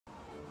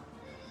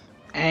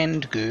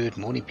And good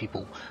morning,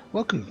 people.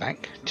 Welcome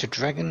back to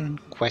Dragon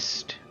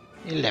Quest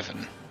XI.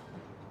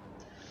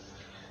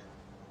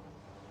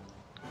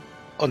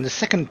 On the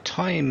second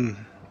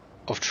time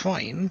of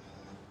trying,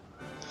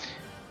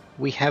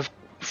 we have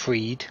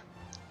freed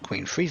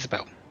Queen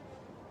Freezabelle.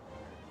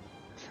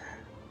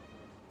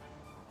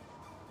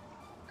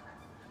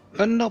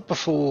 But not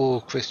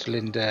before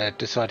Crystallinda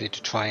decided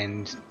to try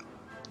and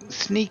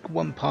sneak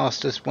one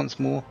past us once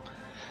more.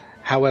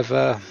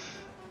 However,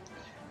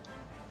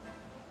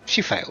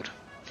 she failed.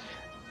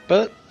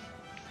 But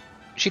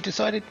she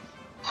decided,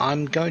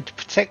 I'm going to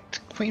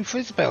protect Queen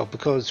Freezabelle,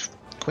 because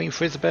Queen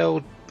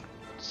Freezabelle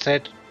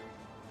said,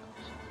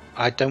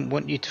 I don't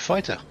want you to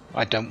fight her.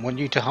 I don't want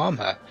you to harm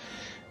her.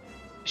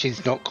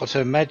 She's not got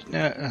her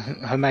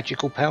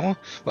magical power.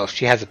 Well,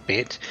 she has a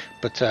bit,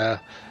 but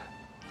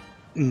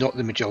not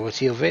the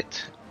majority of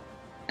it.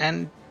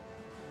 And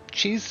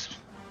she's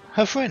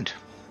her friend,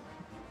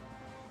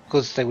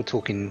 because they were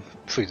talking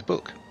through the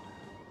book.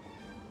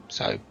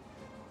 So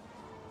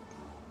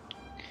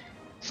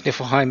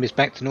Sniffelheim is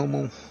back to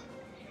normal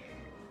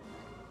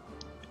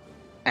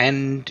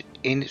and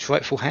in its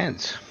rightful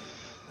hands.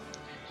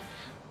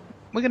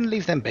 We're going to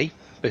leave them be,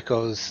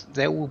 because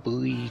they will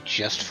be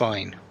just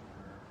fine.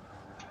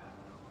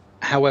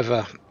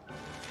 However,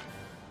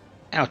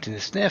 out in the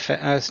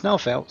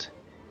Snarfelt,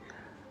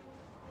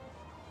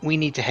 we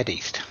need to head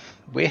east.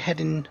 We're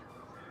heading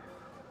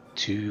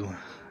to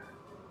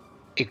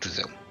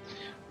Yggdrasil.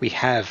 We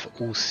have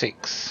all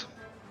 6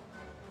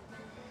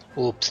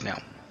 orbs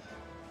now.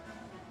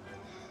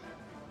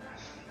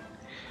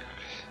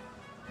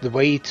 The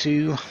way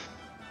to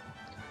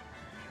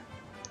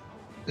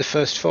the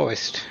first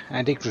forest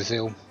and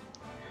Yggdrasil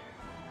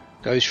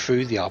goes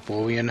through the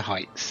Arborian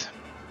Heights,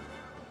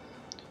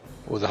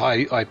 or the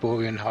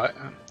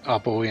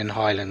Arborian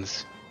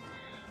Highlands.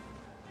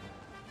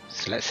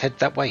 So let's head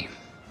that way.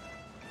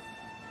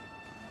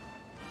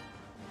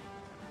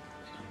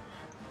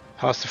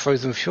 Past the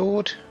frozen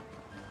fjord.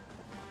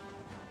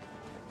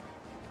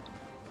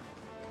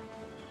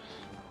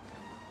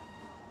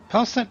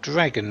 Past that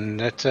dragon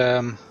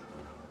that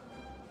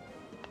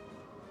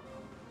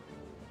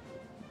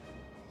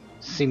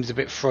seems a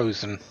bit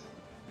frozen.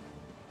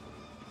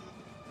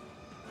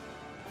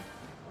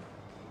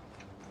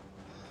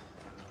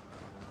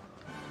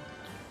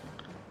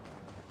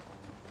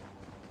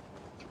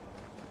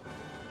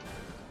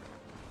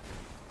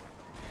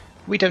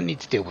 We don't need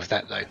to deal with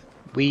that though.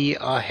 We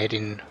are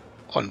heading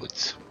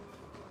onwards.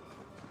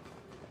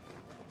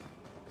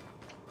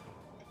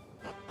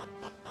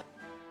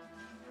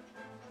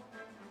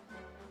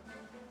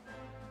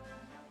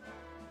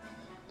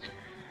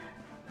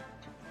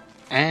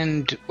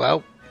 And,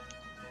 well,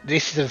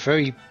 this is a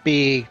very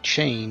big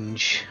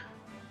change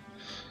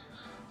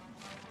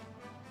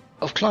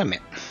of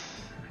climate,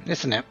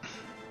 isn't it?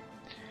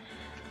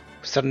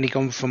 We've suddenly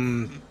gone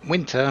from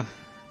winter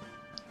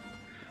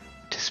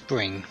to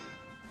spring.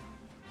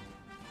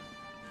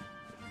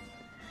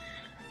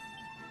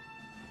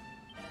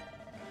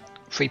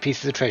 Three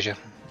pieces of treasure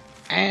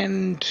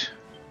and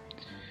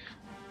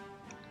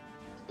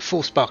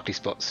 4 sparkly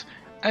spots.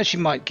 As you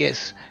might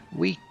guess,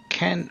 we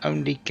can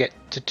only get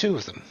to 2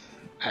 of them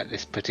at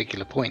this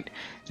particular point.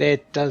 There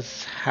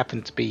does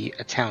happen to be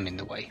a town in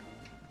the way.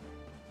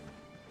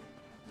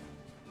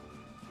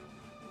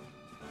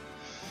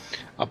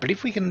 I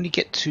believe we can only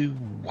get to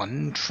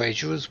 1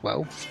 treasure as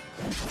well.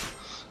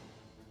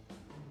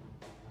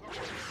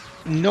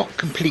 Not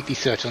completely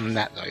certain on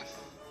that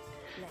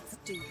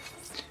though.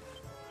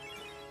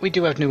 We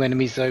do have new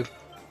enemies though.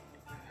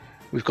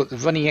 We've got the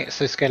runny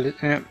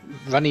exoskeleton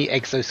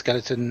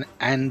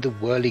and the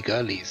whirly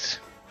girlies.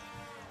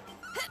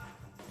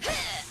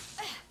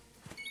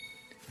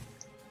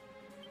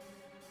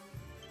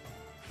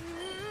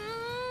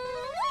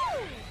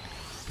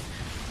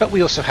 But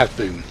we also have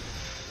Boom.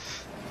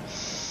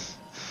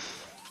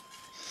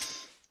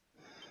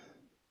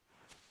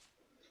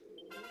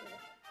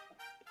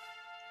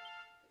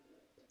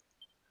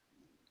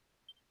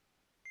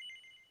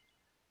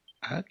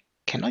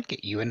 Can I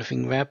get you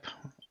anything, Rab?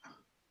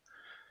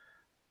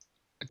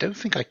 I don't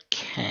think I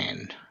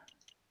can.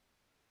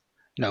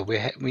 No, we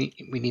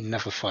need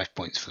another 5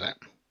 points for that.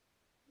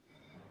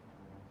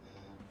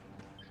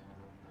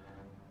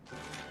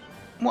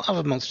 What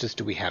other monsters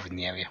do we have in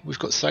the area? We've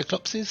got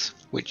Cyclopses,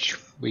 which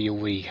we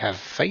already have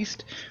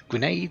faced,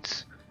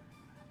 grenades,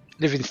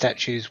 living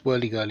statues,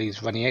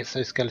 whirly-girlies, running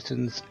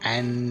exoskeletons,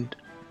 and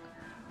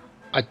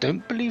I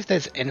don't believe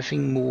there's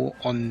anything more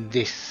on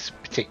this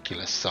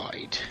particular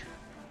side.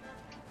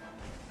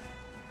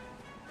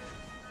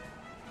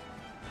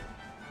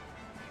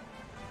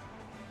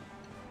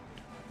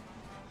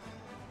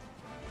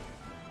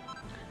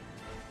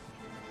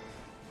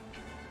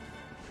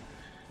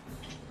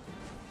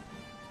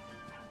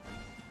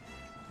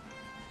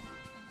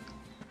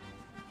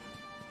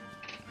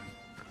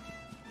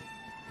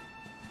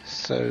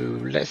 So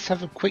let's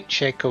have a quick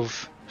check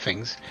of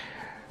things.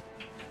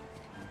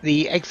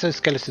 The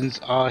exoskeletons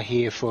are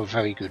here for a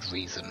very good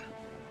reason.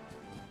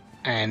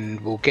 and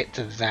we'll get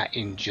to that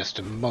in just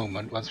a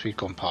moment once we've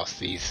gone past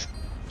these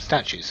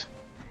statues.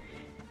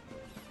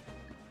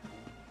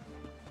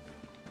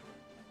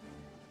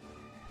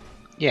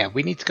 Yeah,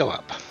 we need to go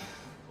up.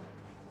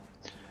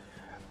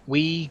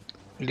 We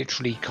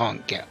literally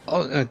can't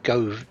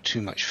go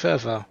too much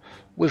further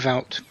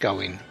without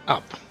going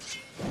up.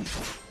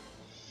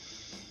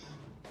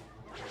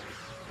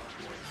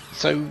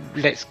 So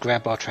let's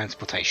grab our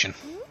transportation.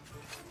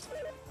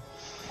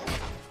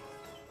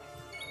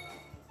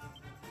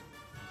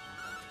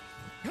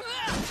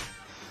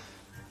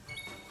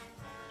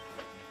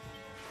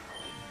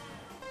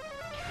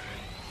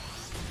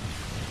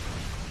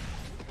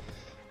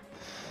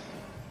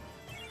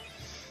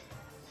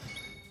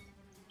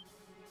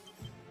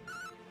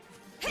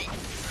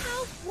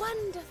 How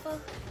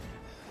wonderful!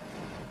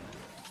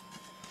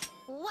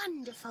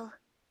 Wonderful!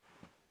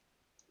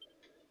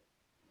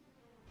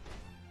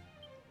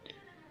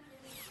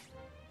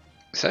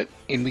 So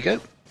in we go,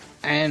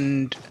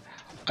 and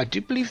I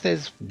do believe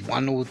there's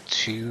one or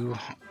two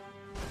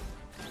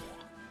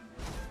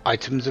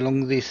items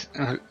along this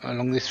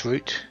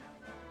route.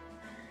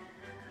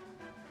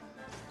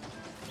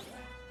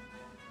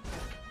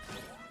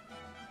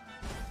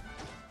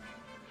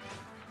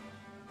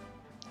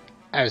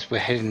 As we're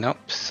heading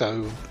up,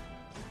 so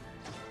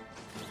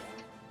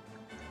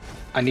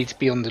I need to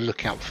be on the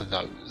lookout for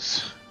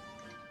those.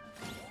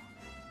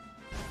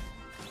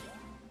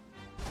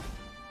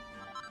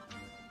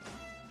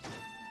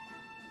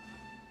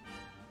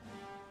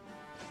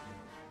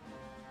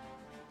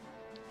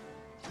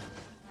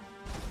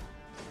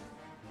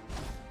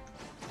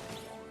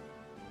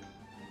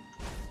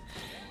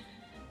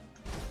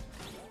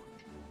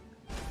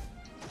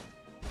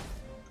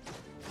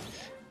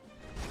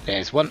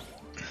 There's one.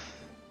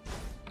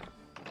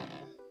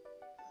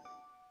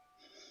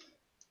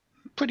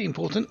 Pretty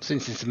important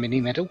since it's a mini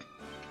medal.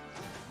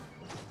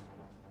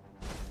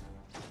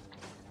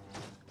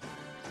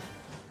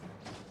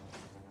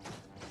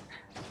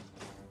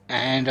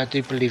 And I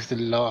do believe the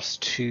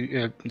last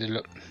two,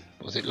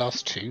 was it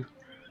last two?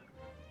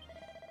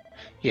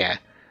 Yeah,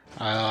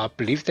 I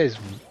believe there's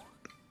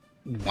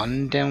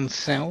one down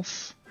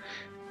south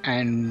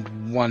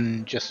and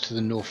one just to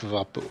the north of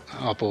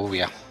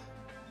Arboria.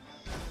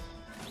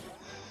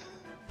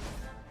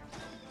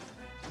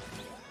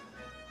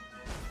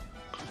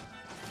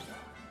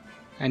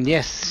 And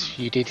yes,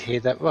 you did hear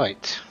that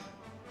right.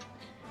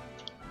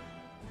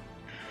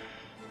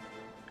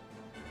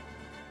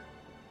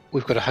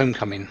 We've got a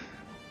homecoming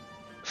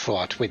for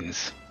our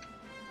twins.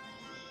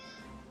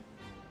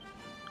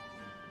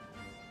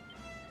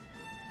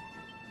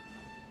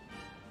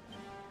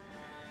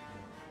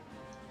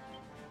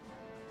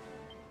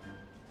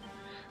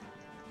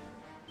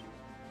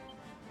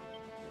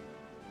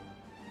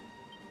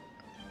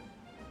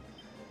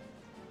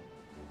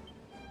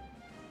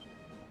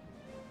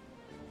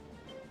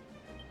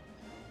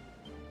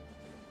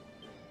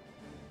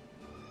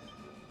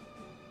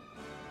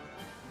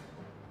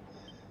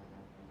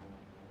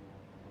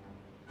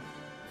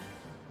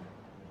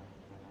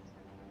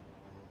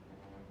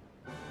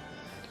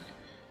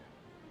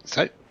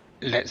 So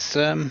let's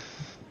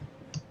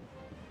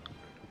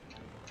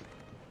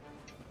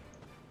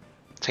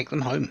take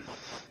them home.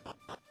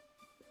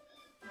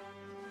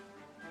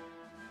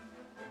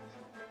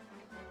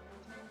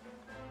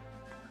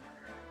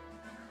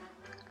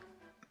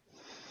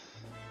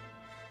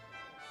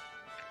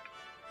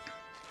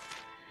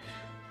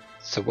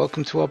 So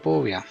welcome to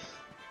Arboria.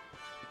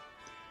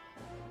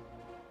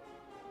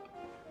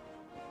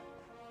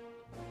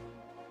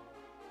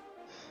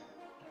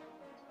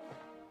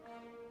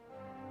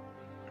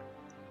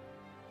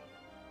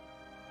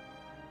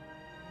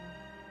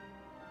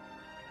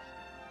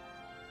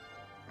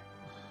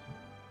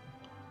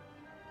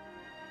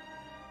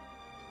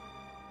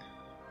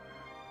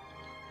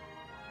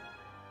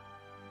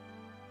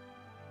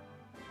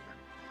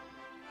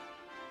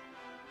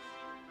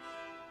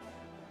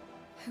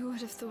 Who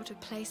would have thought a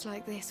place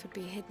like this would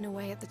be hidden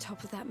away at the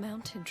top of that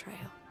mountain trail?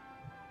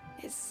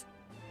 It's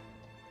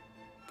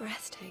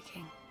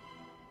breathtaking.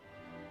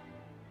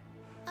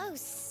 Oh,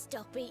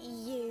 stop it,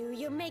 you.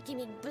 You're making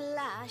me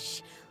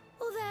blush.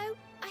 Although,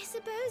 I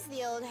suppose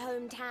the old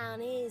hometown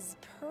is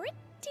pretty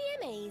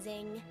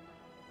amazing.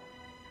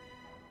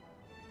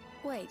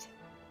 Wait,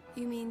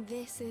 you mean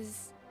this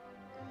is...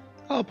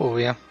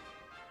 Arboria.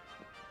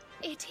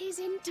 It is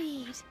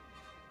indeed.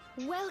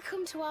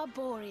 Welcome to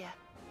Arboria,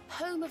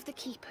 home of the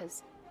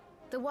Keepers,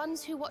 the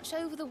ones who watch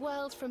over the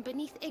world from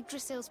beneath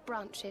Yggdrasil's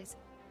branches,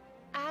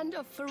 and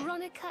of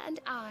Veronica and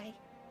I.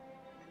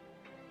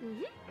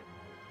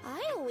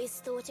 I always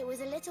thought it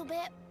was a little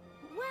bit,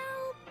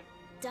 well,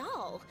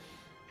 dull.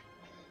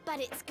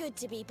 But it's good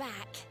to be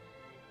back.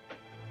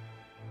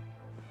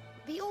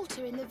 The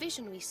altar in the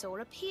vision we saw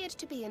appeared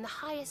to be in the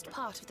highest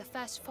part of the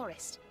first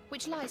forest,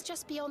 which lies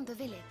just beyond the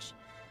village.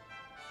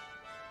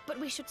 But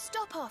we should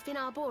stop off in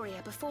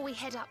Arboria before we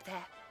head up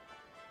there.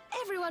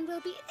 Everyone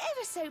will be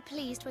ever so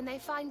pleased when they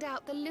find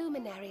out the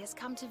luminary has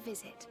come to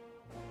visit.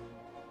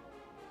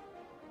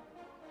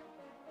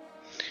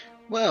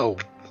 Well,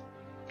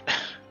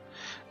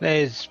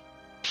 there's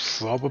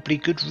probably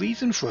good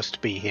reason for us to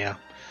be here.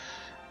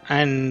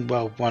 And,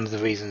 well, one of the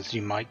reasons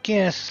you might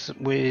guess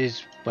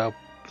was, well,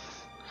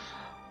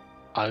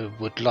 I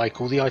would like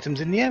all the items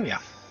in the area.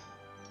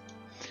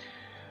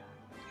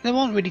 There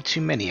aren't really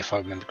too many, if I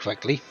remember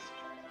correctly.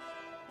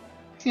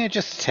 Yeah,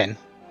 just 10.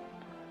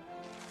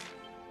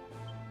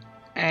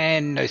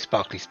 And no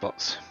sparkly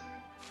spots.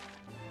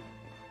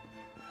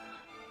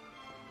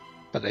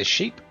 But there's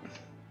sheep.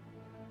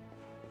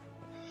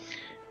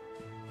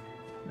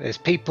 There's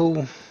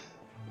people.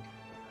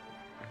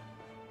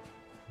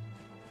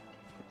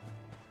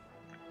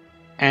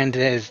 And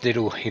there's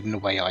little hidden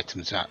away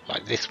items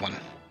like this one.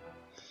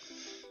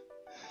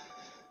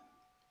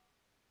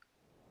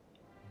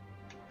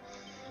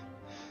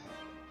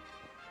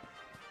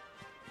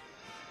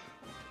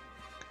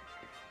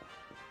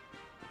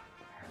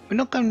 We're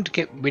not going to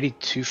get really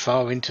too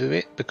far into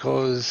it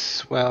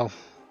because, well,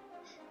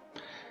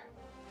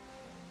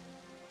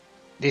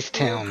 this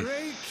town... O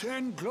great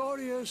and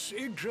glorious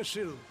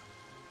Yggdrasil,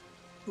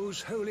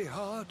 whose holy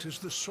heart is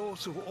the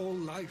source of all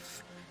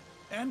life,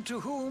 and to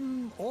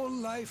whom all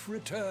life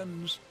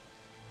returns,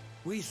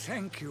 we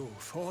thank you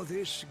for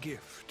this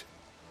gift.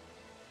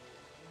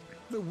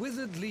 The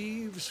withered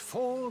leaves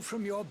fall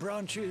from your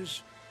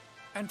branches,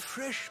 and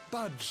fresh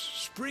buds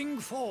spring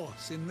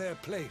forth in their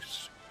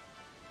place.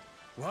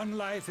 One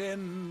life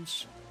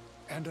ends,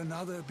 and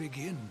another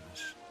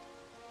begins.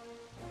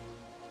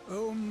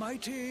 O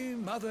mighty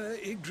Mother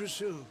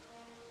Yggdrasil,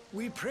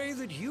 we pray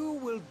that you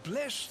will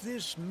bless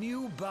this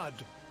new bud,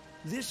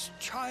 this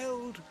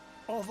child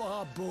of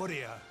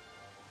Arboria.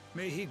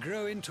 May he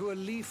grow into a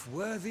leaf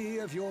worthy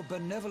of your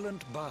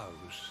benevolent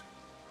boughs.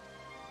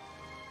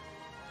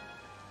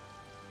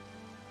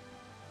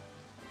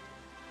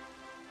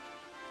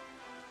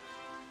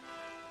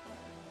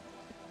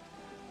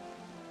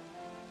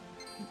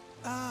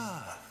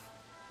 Ah.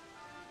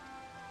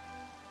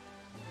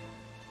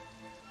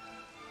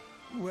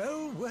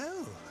 Well,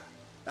 well.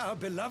 Our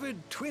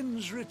beloved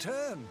twins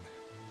return.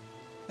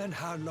 And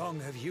how long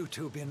have you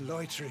two been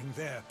loitering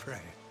there, pray?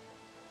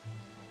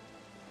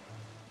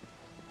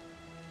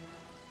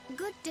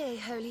 Good day,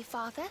 Holy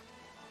Father.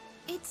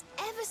 It's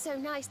ever so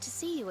nice to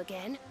see you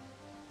again.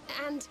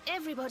 And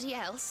everybody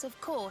else, of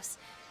course.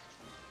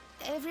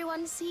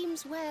 Everyone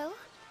seems well.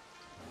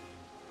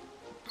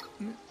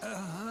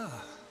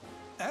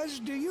 As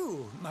do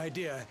you, my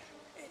dear.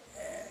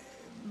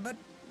 But,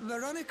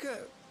 Veronica,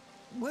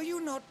 were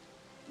you not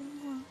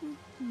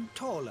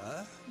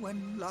taller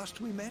when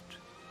last we met?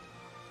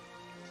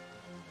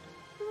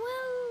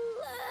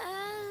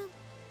 Well,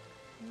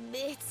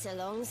 it's a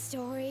long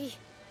story.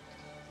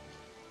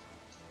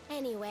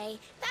 Anyway,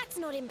 that's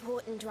not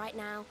important right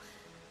now.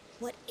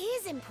 What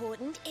is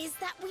important is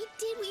that we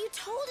did what you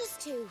told us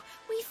to.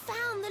 We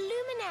found the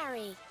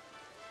luminary.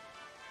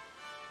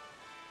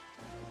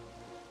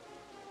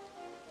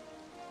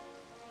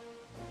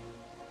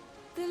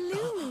 The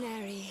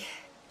luminary.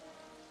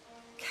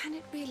 Can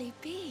it really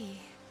be?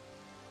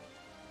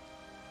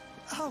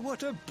 Ah,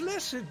 what a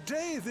blessed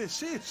day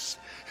this is!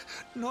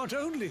 Not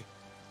only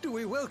do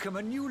we welcome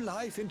a new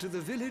life into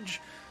the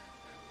village,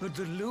 but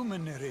the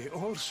luminary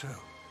also.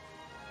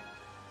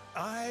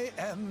 I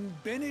am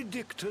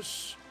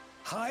Benedictus,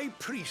 High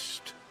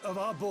Priest of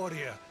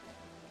Arboria,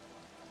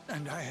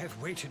 and I have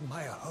waited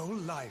my whole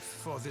life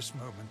for this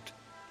moment.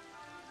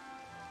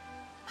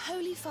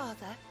 Holy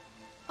Father,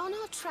 on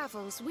our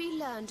travels we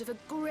learned of a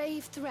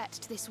grave threat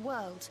to this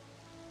world.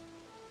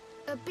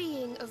 A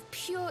being of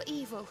pure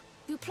evil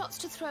who plots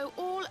to throw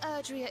all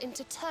Arboria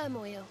into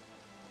turmoil.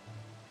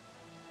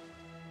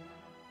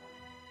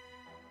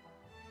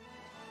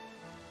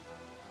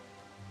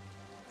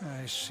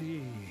 I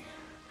see.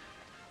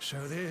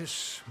 So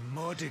this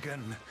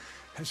Mordigan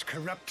has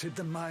corrupted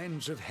the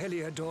minds of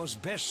Heliodor's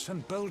best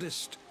and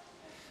boldest,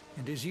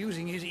 and is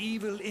using his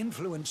evil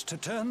influence to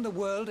turn the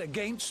world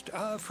against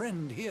our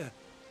friend here.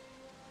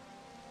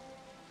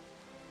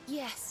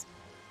 Yes,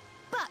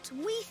 but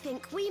we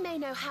think we may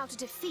know how to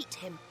defeat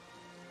him.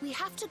 We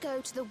have to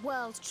go to the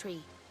World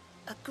Tree.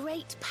 A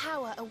great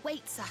power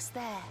awaits us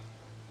there.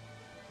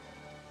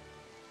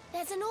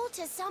 There's an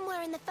altar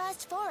somewhere in the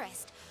first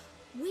forest.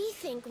 We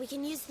think we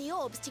can use the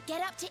orbs to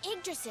get up to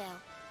Yggdrasil.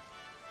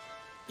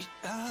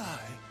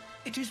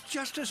 It is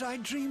just as I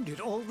dreamed it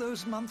all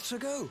those months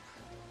ago.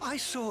 I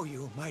saw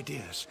you, my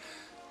dears.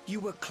 You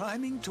were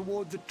climbing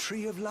toward the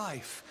Tree of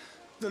Life,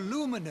 the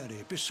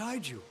luminary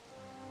beside you.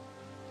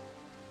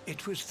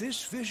 It was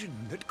this vision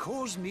that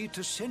caused me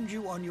to send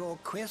you on your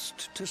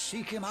quest to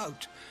seek him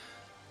out.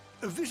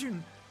 A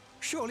vision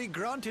surely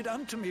granted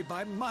unto me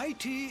by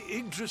mighty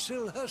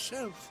Yggdrasil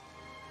herself.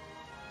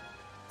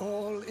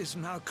 All is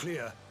now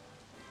clear.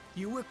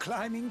 You were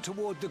climbing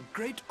toward the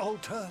great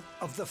altar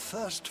of the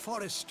first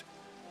forest.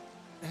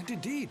 And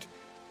indeed,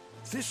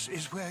 this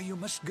is where you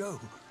must go.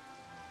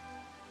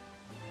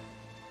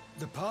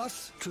 The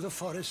path to the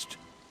forest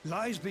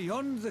lies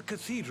beyond the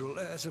cathedral,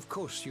 as of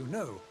course you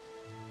know.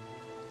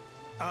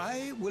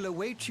 I will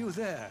await you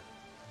there.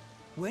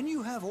 When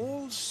you have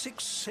all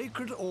 6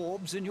 sacred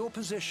orbs in your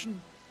possession,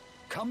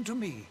 come to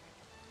me,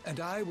 and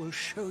I will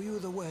show you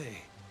the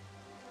way.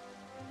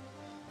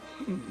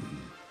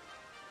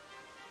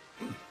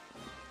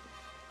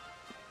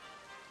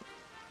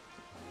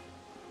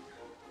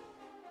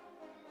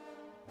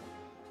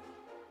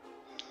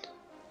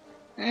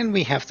 And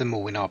we have them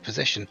all in our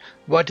possession.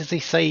 Why does he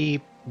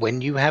say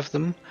when you have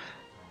them?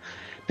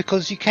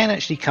 Because you can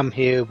actually come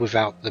here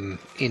without them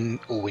in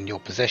your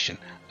possession.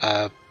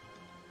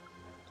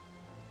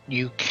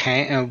 You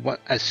can,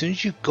 as soon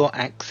as you've got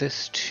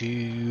access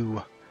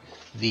to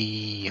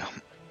the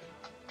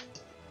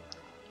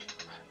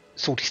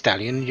Salty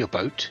Stallion, your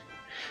boat,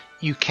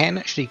 you can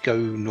actually go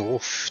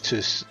north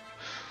to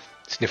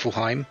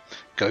Sniffelheim,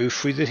 go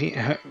through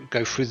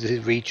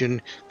the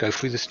region, go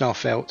through the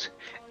Snarfelt,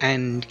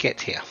 and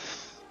get here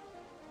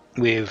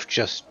with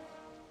just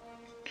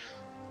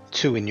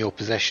 2 in your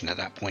possession at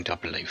that point, I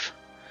believe.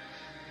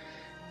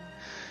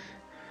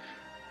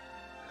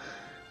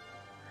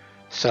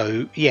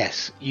 So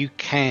yes, you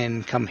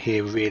can come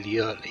here really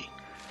early,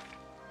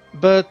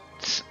 but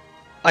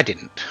I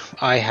didn't.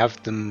 I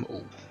have them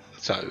all,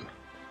 so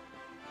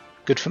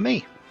good for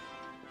me.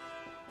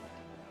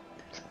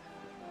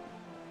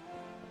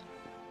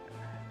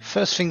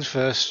 First things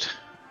first,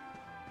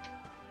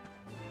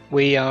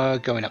 we are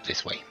going up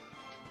this way.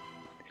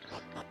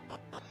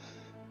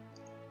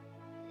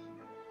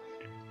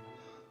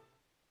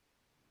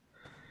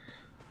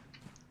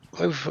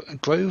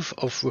 Grove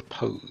of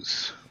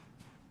Repose.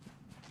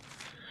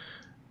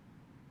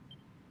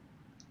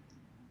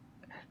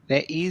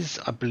 There is,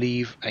 I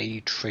believe, a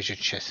treasure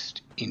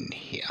chest in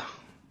here.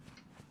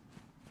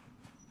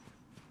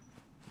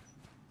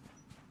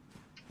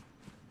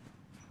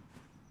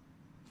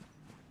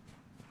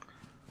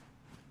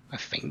 I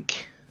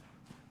think.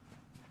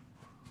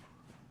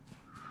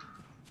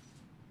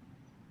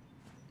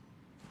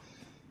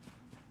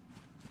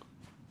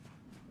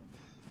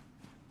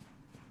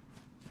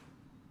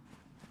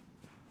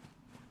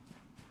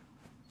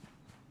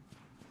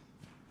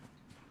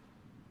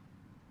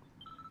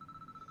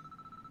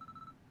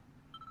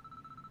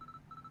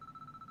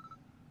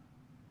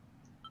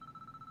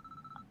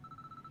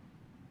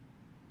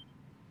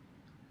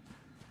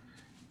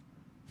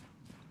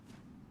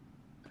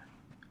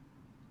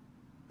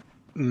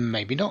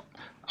 Maybe not.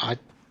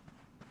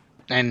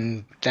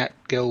 And that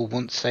girl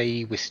wants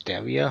a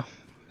wisteria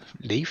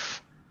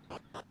leaf.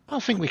 I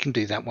think we can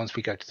do that once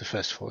we go to the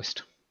first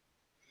forest.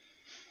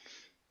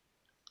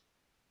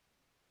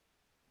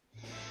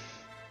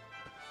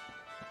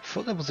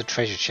 Thought there was a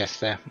treasure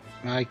chest there.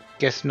 I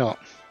guess not.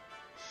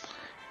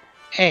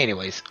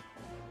 Anyways,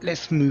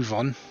 let's move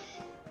on.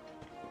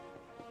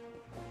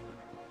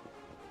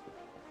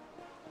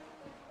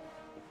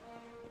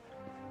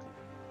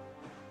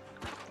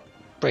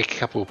 Break a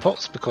couple of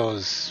pots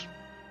because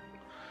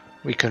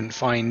we couldn't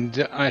find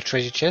a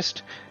treasure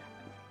chest.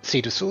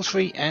 Seed of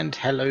Sorcery, and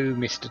hello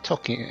Mr.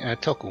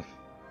 Tockle.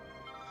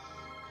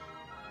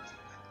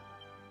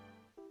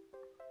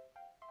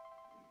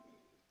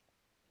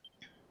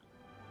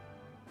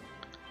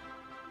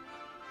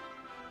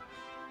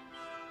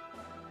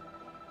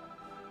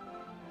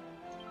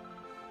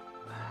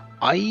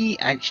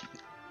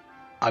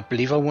 I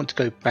believe I want to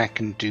go back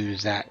and do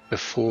that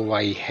before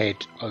I head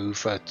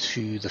over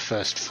to the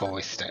first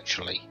forest,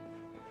 actually,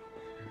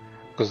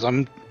 because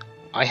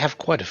I have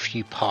quite a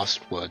few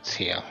passwords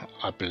here,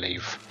 I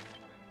believe,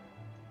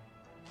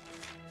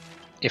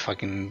 if I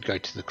can go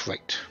to the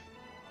correct.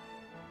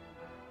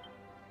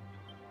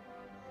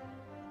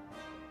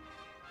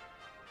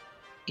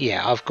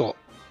 Yeah, I've got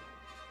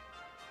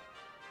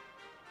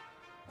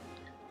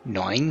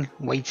 9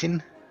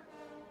 waiting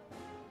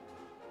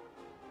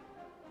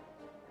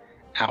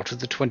out of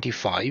the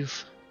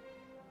 25.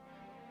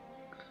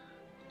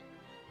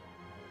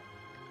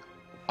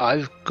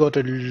 I've got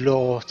a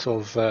lot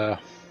of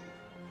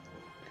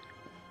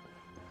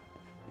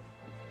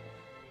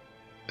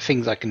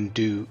things I can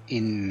do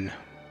in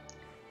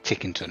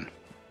Tickington.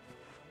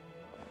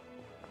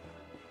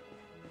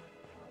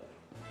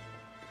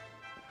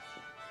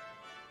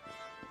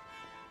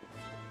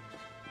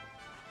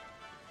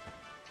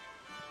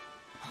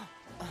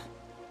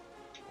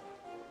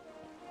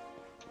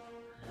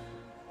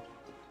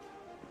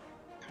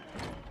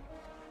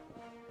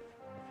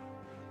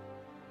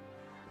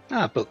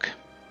 Book.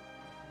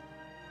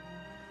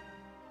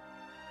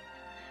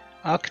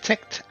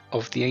 Architect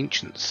of the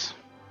Ancients.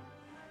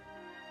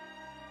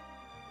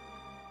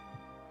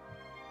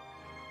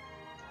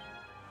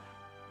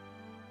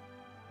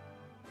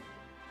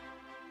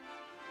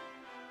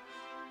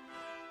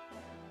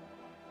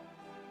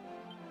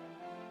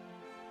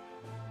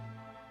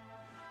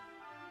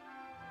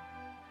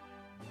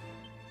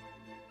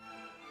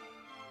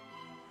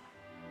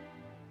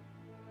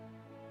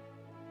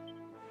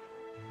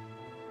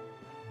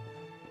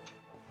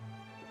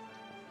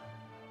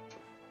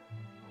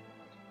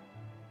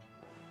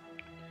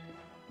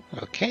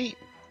 Okay,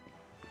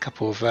 a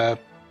couple of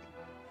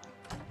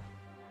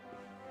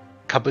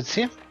cupboards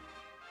here.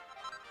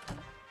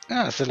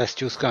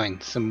 Celestial Sky,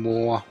 some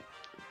more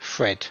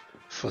thread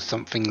for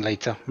something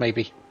later,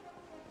 maybe.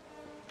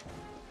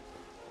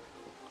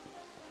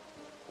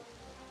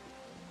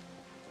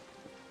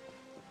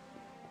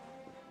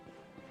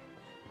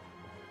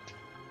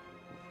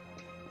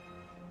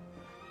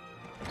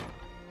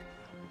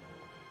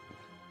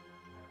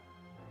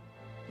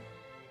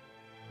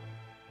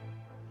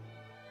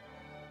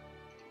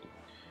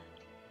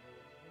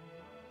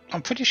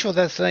 I'm pretty sure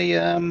there's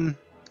a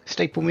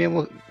staple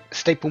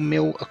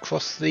mill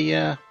across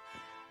the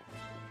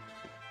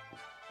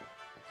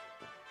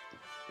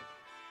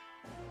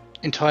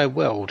entire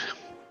world.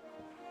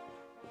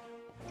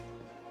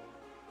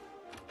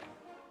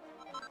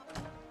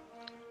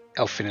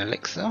 Elfin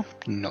elixir,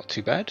 not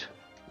too bad.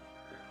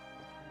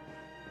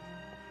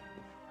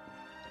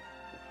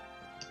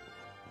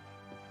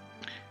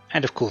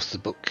 And of course the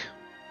book.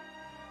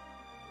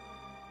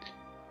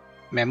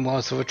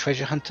 Memoirs of a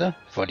Treasure Hunter,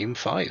 Volume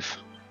 5.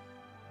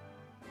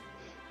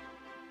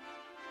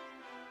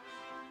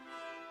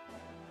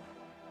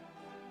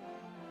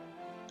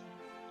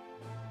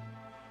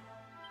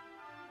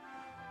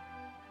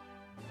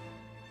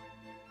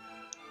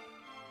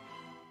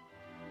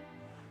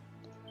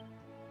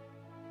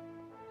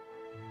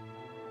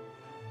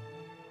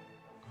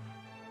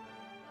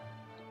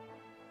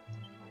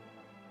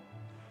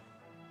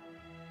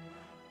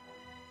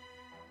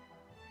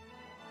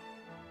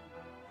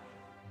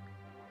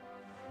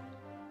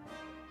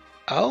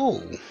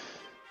 Oh.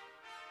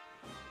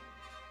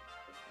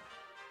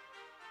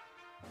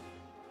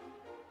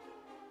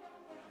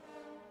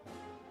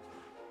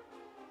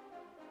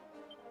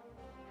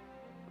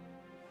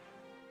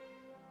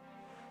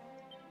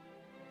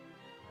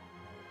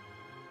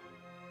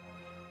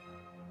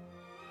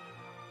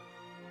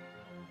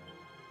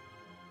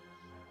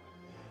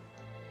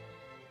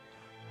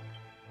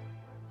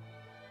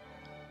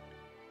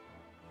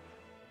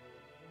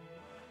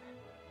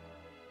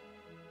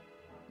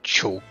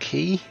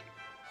 Chalky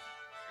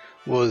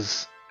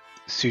was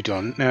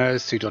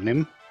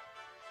pseudonym.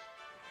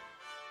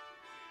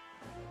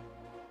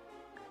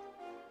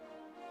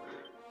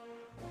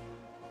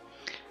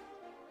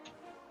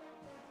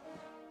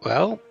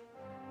 Well,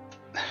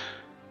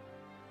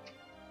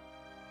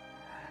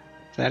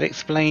 that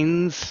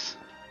explains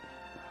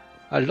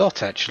a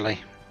lot, actually.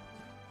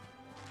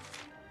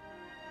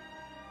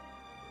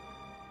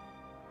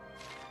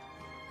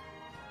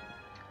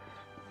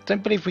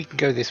 Don't believe we can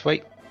go this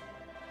way.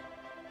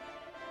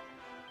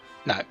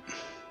 No.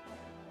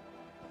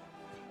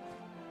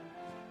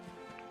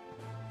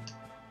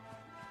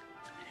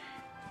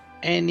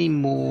 Any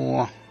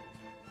more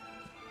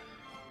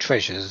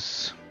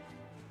treasures?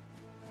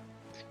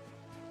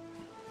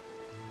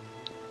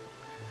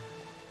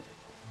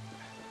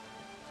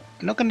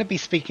 I'm not going to be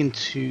speaking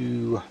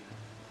to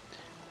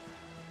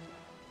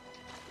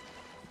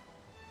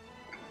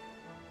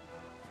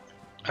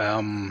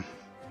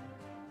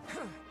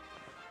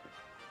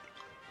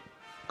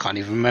can't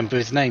even remember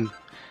his name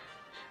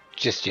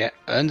just yet.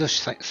 Earn the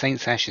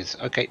Saint's Ashes.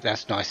 Okay,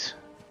 that's nice.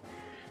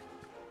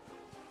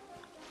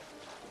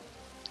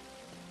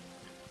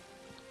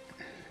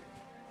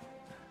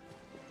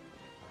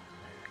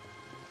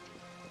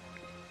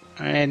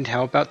 And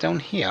how about down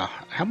here?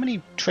 How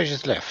many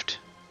treasures left?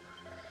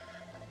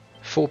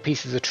 4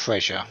 pieces of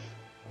treasure.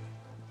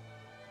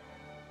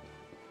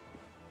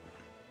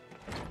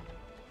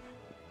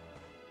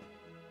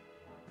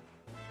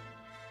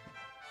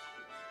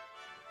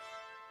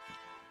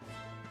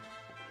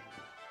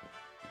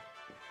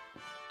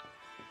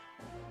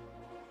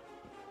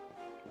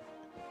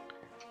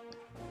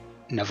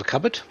 Another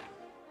cupboard.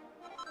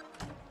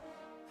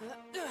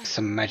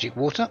 Some magic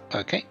water.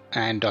 Okay,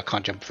 and I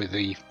can't jump through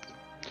the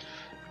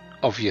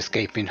obvious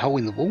gaping hole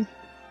in the wall.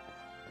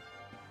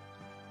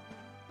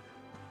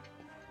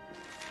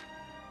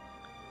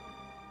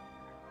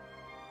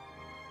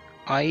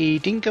 I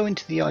didn't go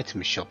into the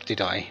item shop,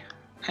 did I?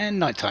 And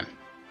nighttime.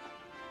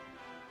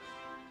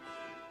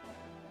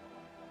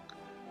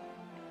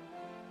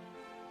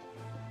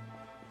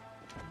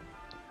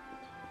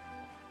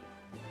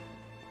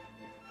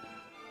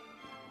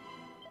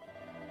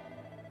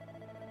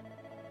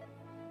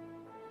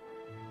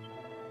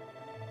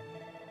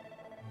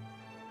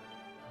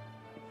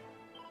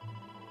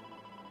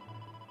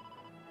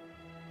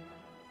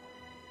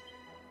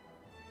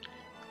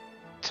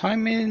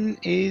 Timing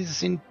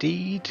is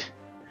indeed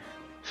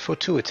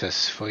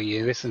fortuitous for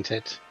you, isn't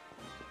it?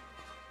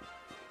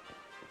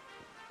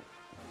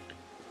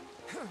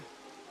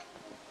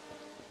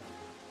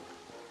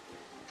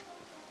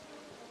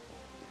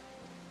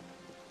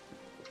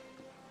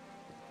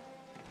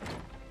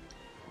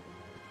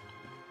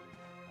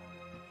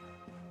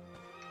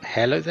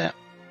 Hello there.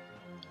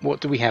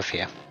 What do we have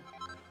here?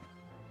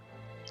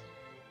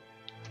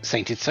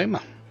 Sainted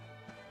Soma.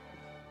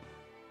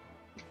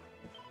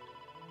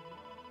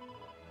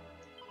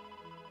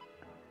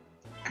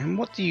 And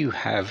what do you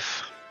have?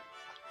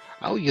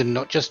 Oh, you're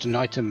not just an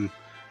item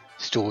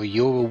store,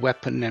 you're a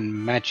weapon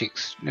and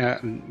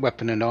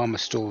weapon and armor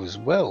store as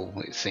well,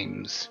 it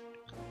seems.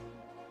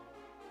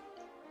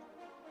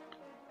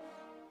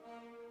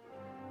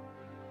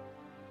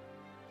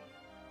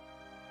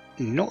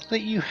 Not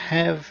that you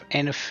have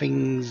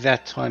anything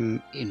that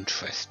I'm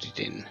interested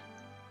in.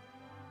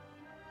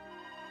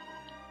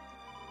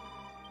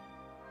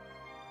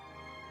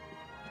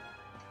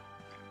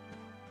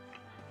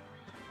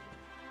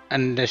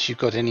 Unless you've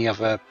got any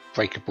other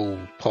breakable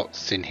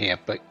pots in here,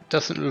 but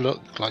doesn't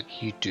look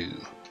like you do.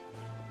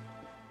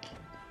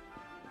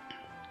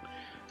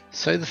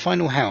 So the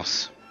final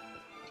house.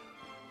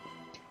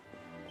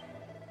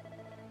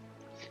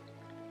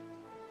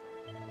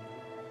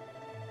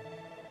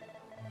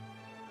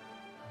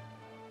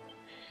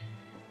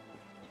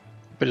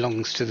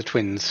 Belongs to the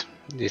twins.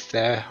 It's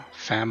their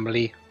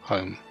family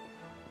home.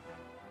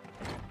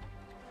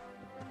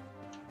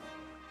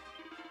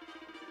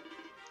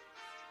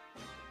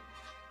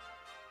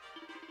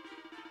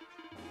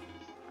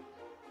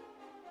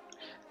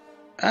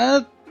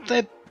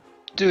 They're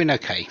doing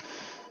okay.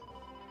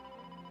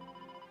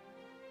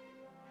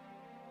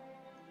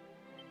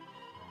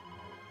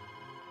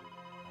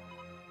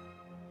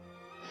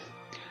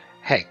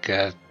 Heck,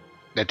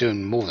 they're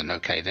doing more than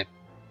okay. They're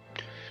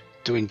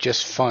doing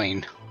just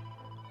fine.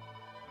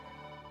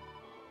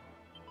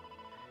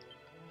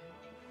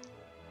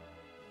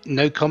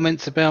 No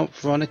comments about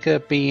Veronica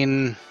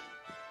being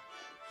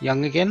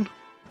young again?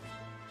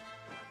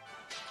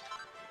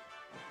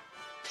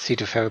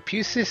 Seat of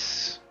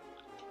Therapeutics.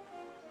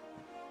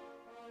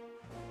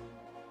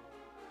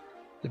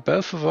 The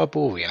birth of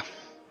Arboria.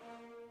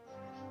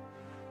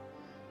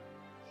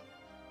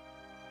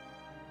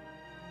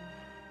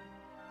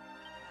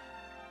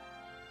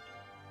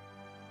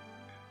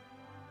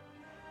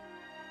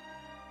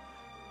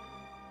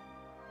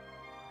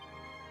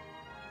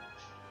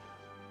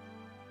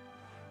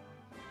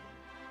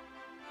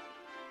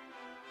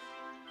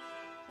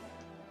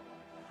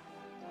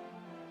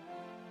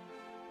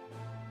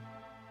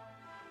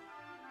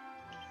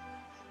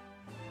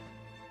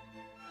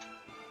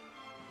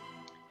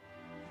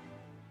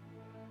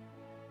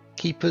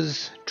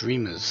 Keepers,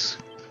 dreamers.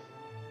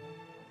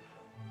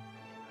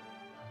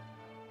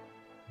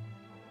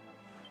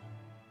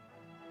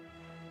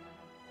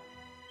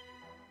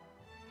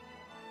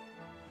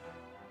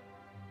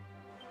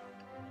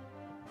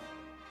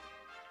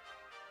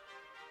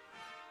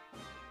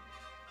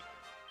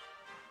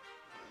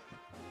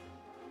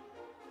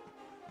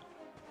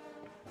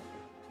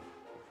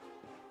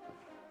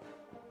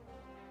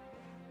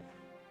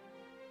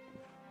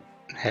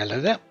 Hello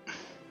there.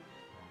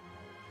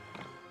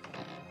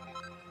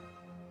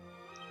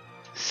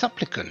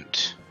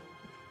 Supplicant.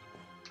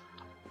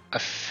 I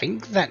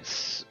think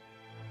that's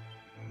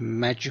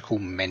magical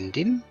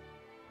mending.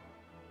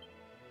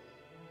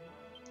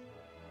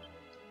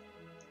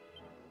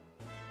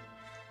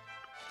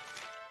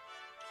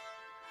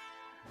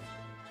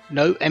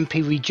 No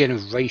MP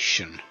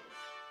regeneration.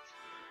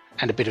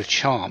 And a bit of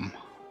charm.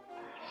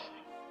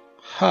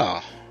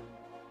 Huh.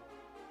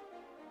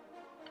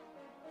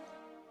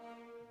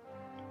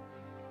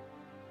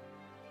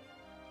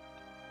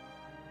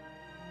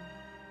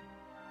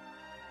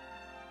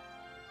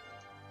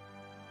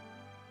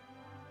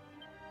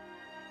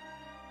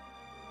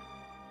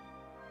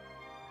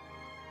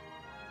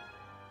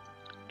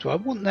 Do I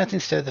want that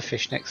instead of the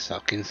fishnet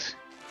stockings?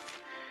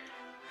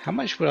 How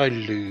much would I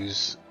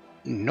lose?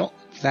 Not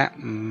that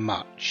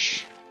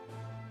much.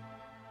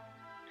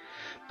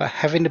 But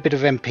having a bit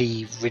of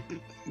MP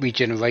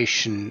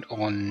regeneration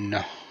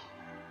on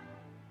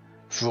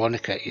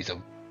Veronica is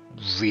a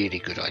really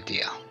good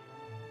idea.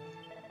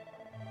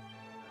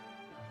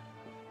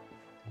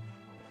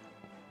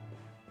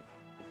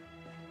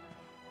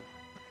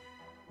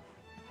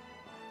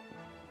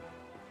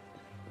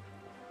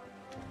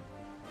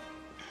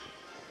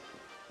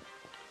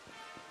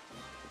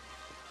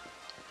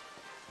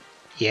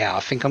 Yeah,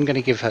 I think I'm going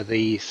to give her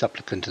the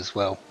supplicant as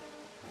well.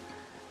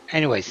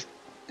 Anyways,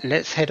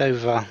 let's head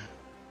over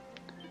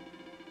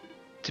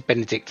to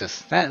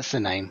Benedictus. That's the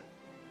name.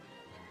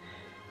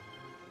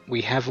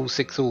 We have all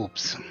 6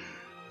 orbs.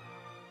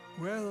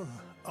 Well,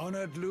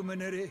 honored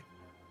luminary,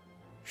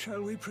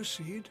 shall we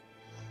proceed?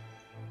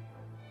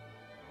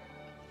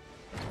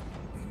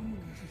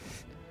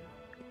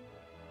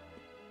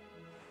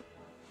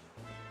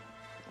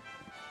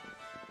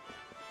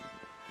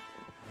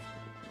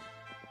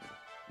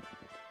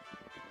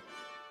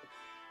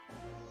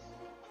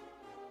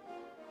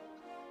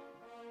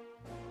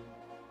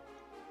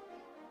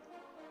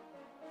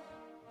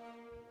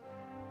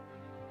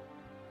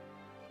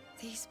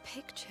 These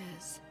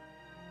pictures,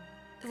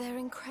 they're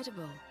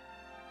incredible.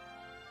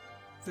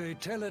 They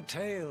tell a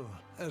tale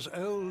as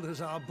old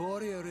as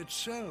Arboria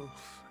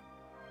itself.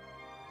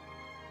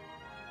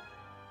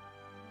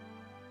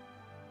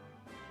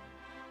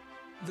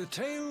 The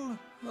tale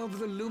of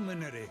the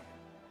luminary,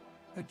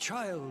 a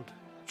child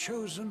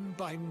chosen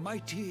by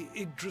mighty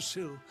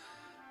Yggdrasil,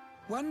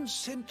 one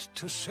sent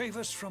to save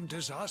us from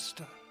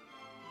disaster.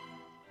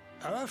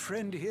 Our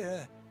friend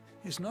here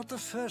is not the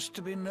first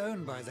to be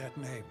known by that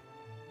name.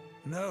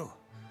 No,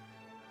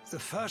 the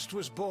first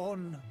was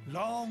born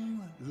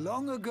long,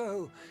 long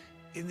ago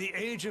in the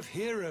Age of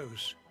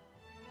Heroes.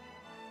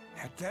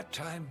 At that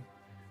time,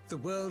 the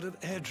world of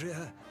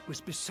Erdrea was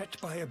beset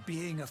by a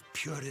being of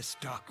purest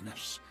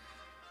darkness.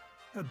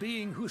 A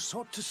being who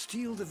sought to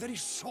steal the very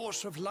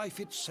source of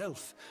life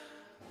itself,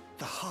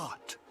 the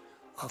heart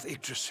of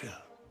Yggdrasil.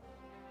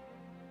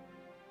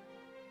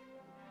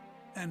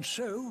 And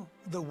so,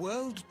 the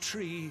World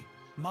Tree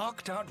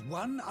marked out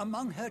one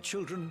among her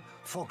children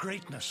for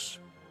greatness.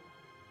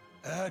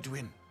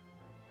 Erdwin,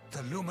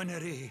 the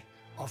luminary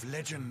of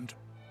legend.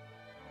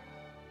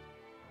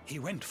 He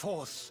went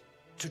forth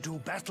to do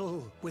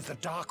battle with the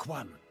Dark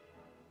One.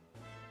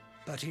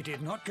 But he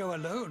did not go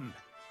alone.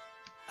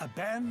 A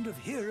band of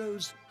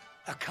heroes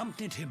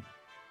accompanied him.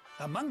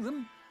 Among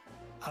them,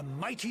 a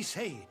mighty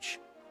sage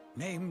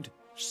named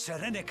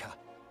Serenica.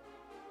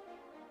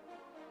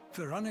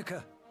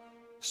 Veronica,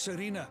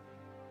 Serena,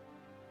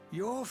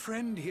 your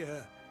friend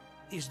here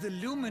is the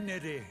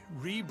luminary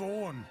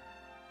reborn.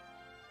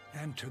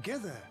 And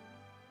together,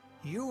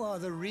 you are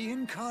the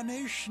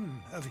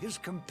reincarnation of his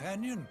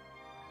companion.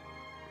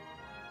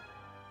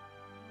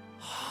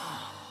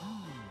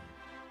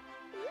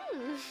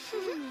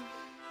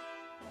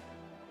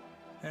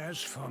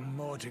 As for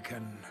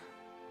Mordekan,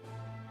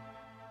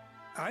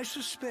 I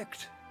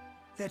suspect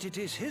that it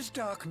is his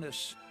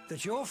darkness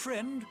that your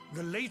friend,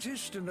 the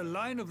latest in a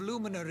line of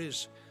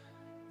luminaries,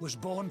 was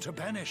born to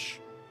banish.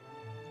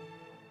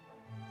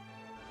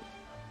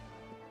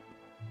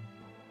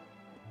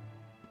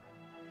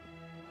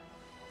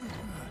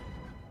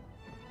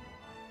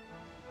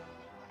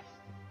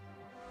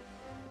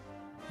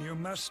 You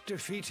must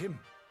defeat him.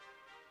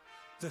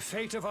 The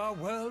fate of our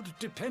world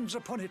depends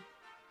upon it.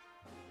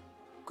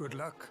 Good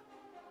luck.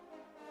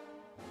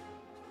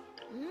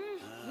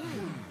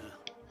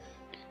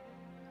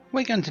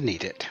 We're going to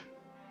need it.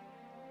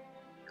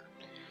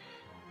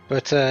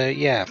 But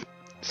yeah,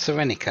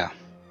 Serenica,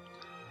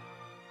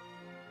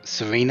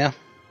 Serena,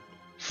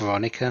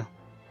 Veronica.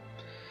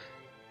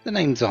 The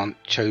names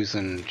aren't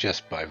chosen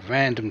just by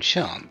random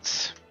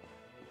chance.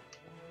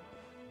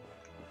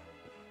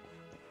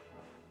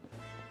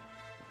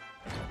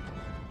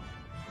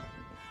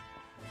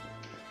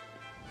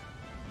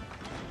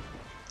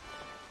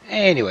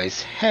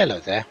 Anyways, hello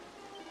there.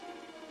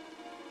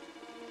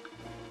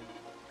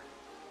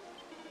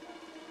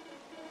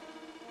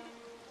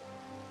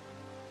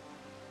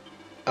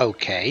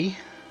 Okay.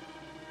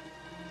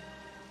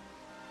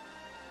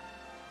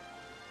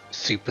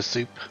 Super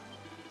Soup.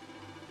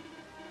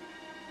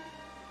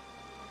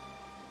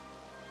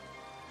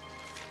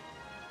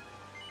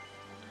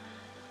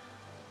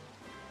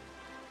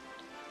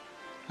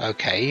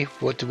 Okay,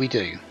 what do we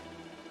do?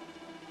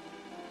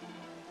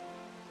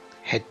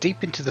 Head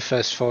deep into the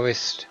first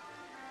forest.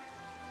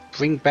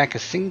 Bring back a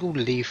single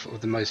leaf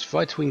of the most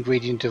vital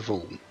ingredient of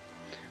all,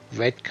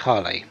 red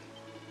Kale.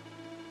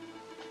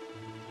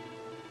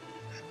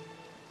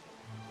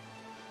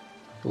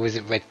 Or is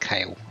it red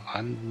kale?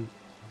 I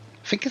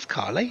think it's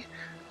Kale.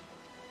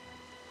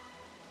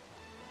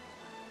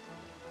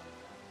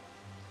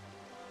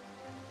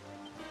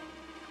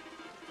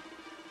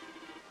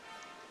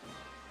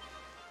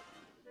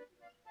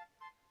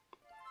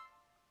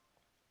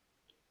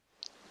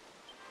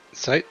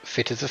 So,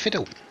 fit as a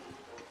fiddle.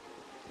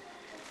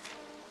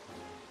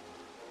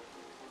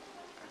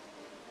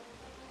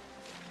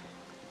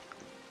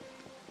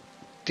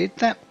 Did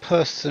that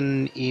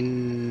person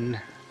in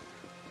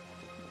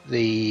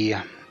the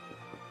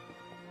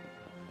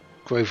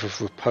Grove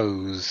of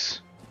Repose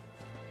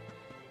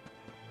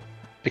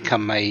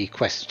become a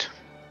quest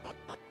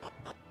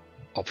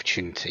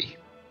opportunity?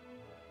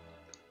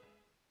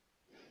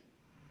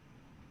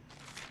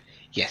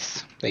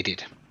 Yes, they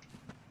did.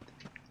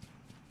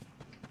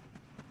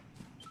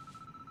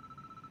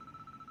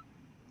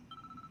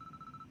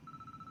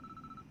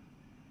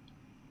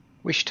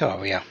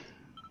 Wishtaria.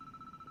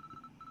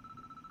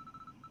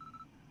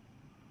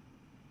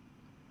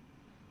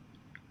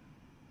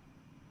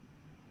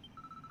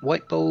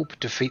 White bulb,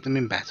 defeat them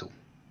in battle.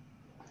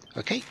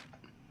 Okay.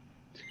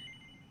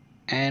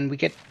 And we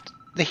get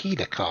the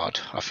healer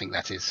card, I think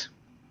that is.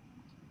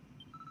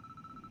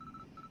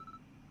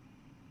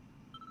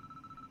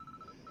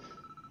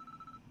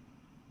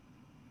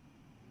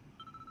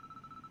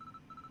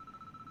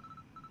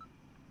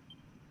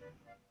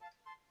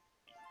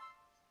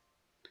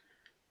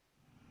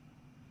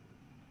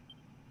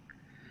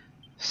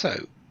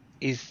 So,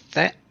 is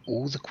that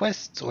all the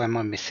quests, or am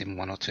I missing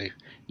one or two?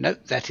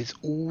 Nope, that is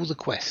all the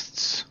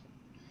quests.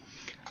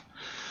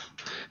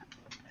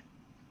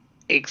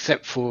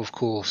 Except for, of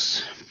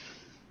course,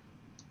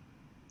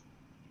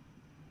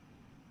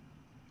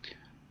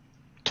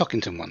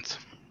 Tockington ones.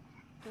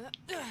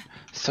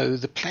 So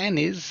the plan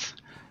is,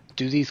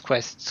 do these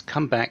quests,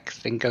 come back,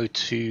 then go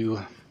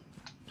to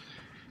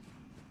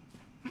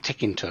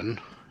Tickington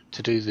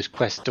to do the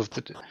quest of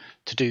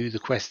the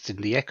quests in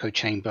the Echo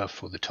Chamber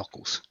for the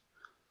Tockles.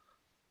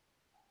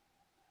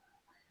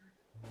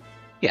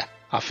 Yeah,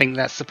 I think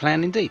that's the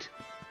plan indeed.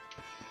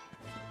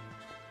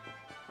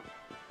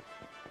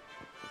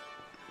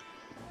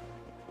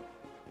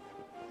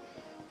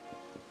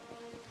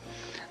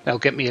 That'll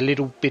get me a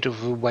little bit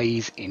of a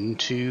ways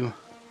into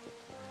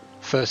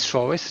First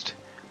Forest.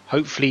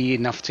 Hopefully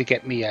enough to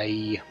get me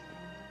a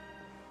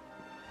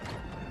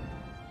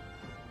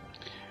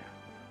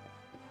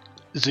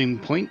zoom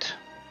point.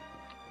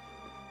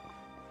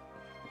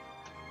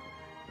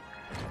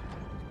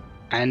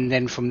 And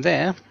then from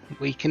there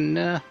we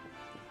can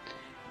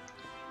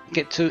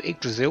get to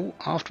Yggdrasil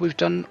after we've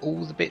done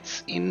all the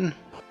bits in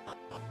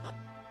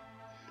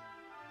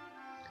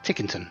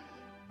Tickington.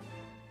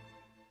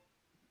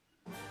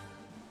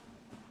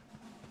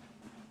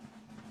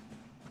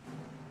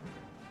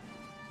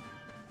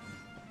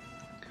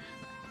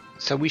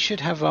 so we should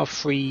have our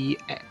 3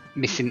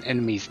 missing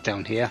enemies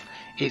down here.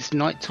 It's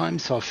night time,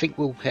 so I think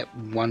we'll get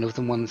one of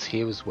the ones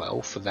here as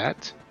well for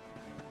that.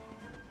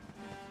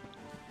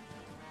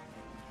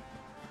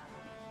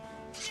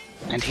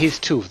 And here's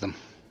 2 of them.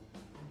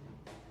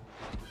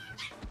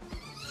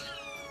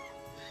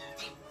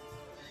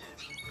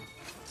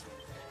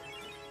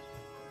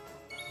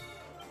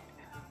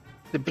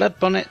 The blood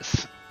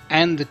bonnets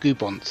and the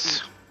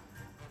goobonts.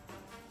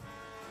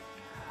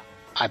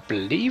 I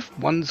believe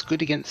one's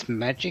good against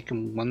magic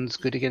and one's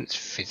good against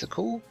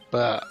physical,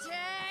 but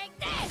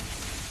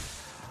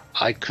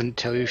I couldn't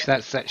tell you if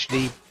that's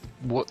actually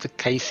what the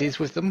case is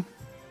with them.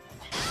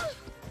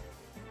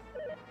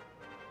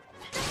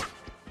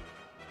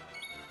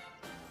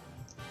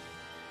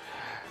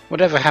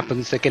 Whatever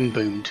happens, they're getting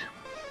boomed.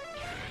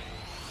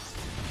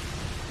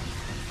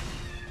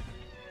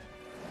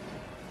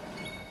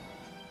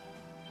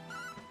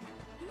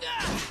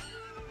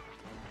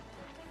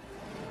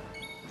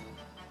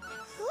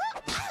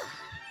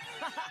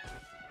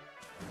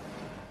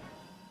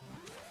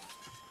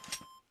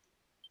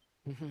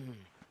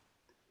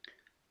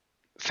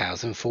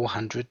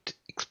 $1,400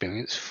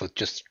 experience for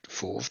just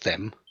 4 of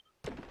them.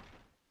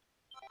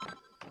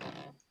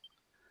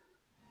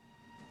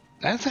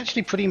 That's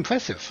actually pretty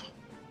impressive.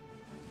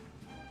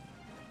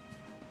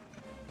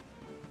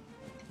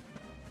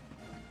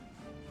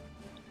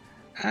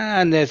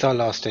 And there's our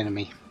last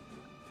enemy.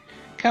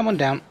 Come on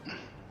down.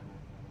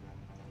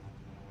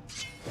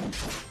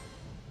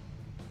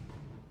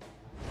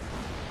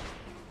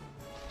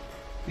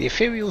 The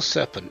Ethereal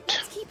Serpent.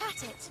 Let's keep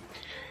at it.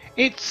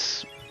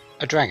 It's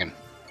a dragon.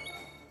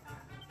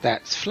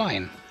 That's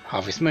flying.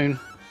 Harvest Moon.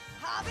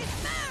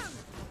 Harvest Moon!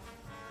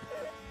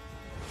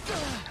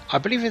 I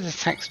believe it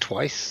attacks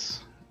twice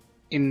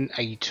in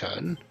a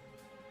turn.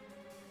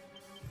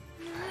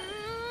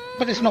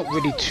 But it's not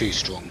really too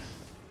strong.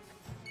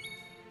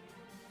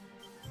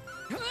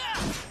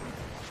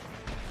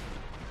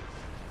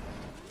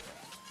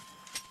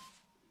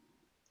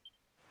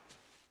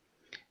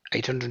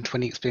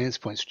 $820 experience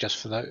points just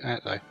for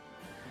that though.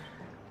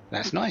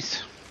 That's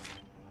nice.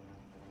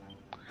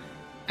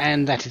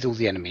 And that is all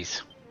the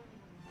enemies.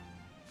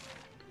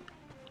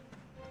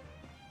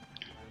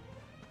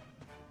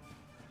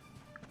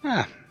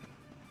 Ah,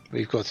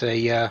 we've got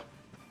a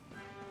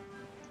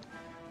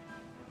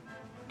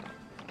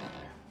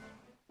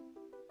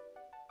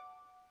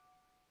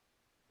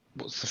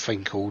what's the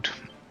thing called?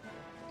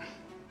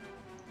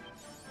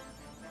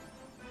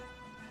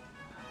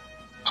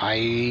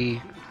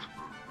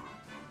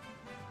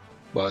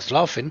 Well, it's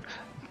laughing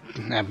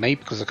at me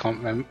because I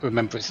can't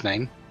remember its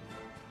name.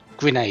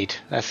 Grenade,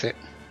 that's it.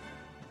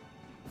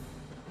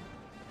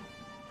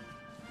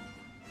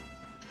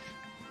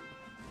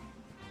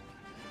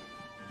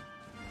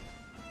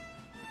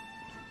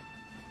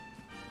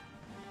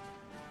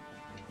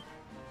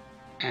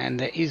 And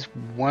there is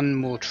one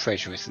more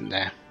treasure, isn't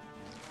there?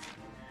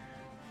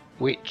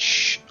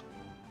 Which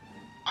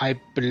I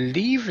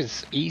believe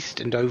is east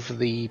and over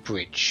the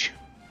bridge.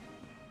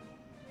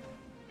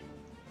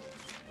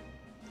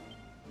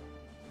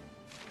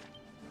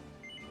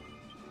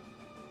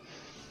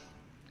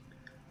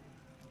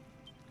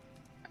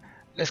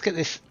 Let's get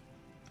this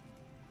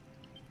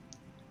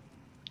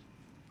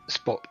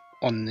spot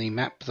on the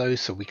map though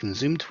so we can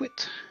zoom to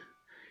it.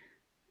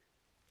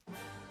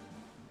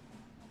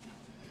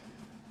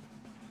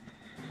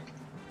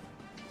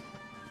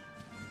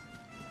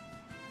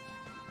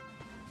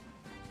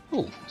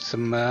 Oh,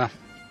 some what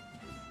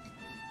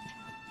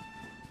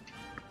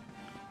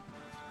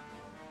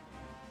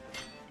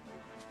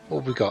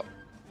have we got?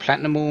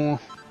 Platinum ore,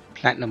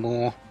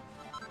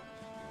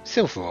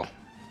 silver ore.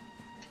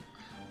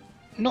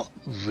 Not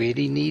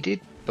really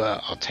needed,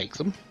 but I'll take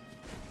them.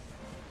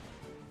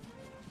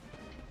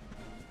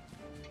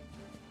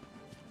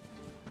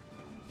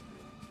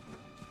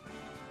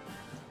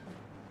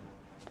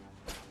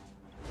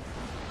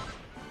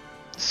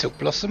 Silk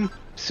Blossom,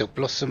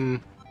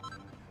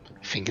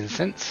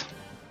 Frankincense.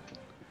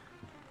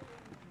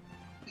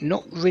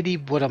 Not really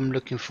what I'm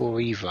looking for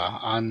either.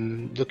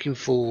 I'm looking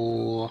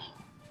for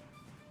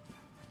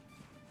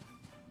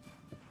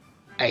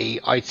a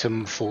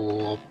item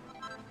for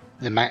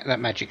that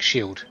magic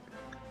shield.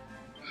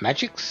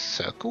 Magic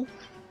circle?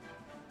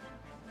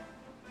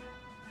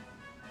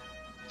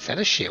 Is that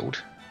a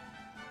shield?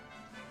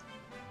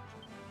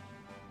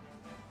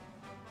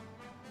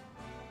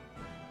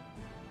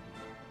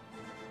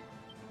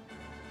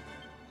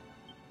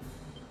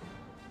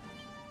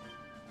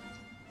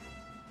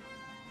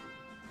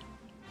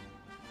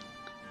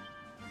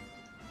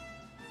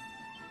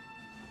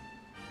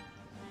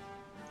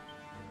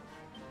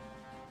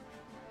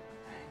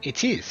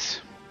 It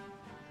is.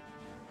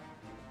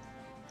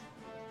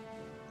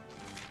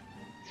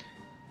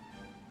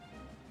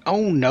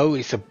 Oh no,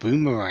 it's a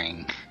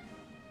boomerang.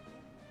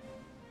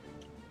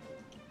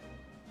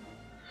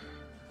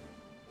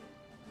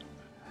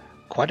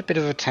 Quite a bit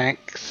of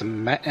attack,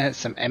 some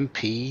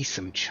MP,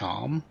 some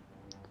charm.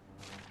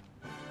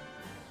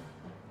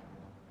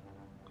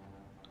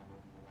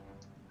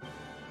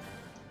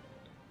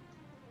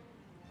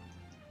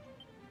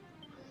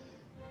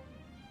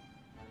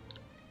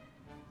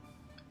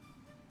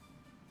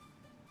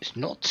 It's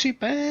not too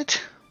bad.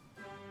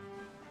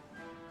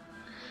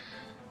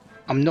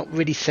 I'm not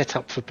really set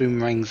up for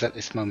boomerangs at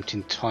this moment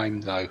in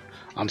time though.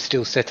 I'm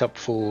still set up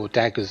for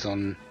daggers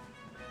on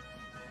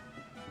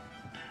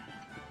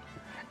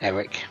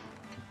Eric.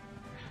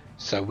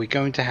 So we're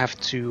going to have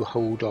to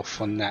hold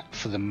off on that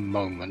for the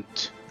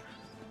moment.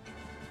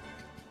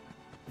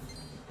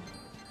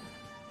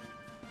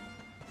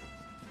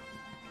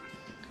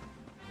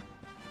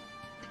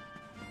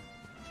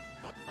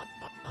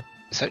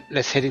 So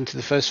let's head into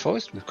the first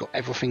forest. We've got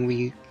everything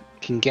we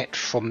can get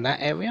from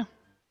that area.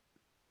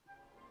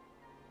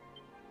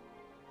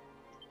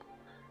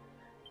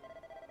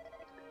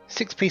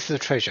 Six pieces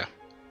of treasure.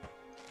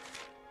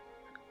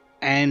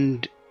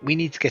 And we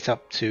need to get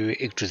up to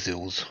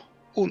Yggdrasil's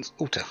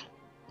altar.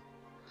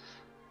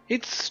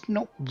 It's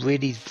not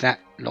really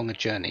that long a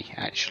journey,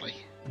 actually.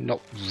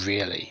 Not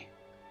really.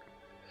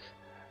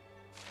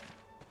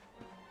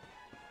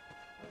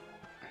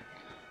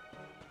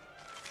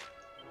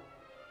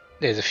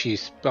 There's a few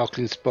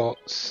sparkling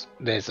spots.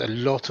 There's a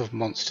lot of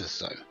monsters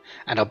though.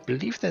 And I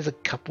believe there's a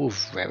couple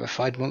of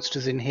rarefied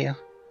monsters in here.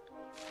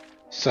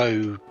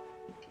 So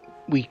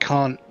we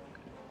can't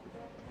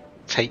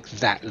take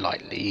that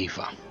lightly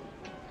either.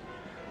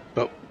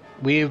 But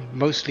we're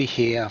mostly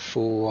here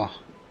for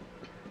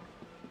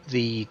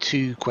the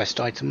 2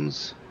 quest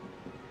items.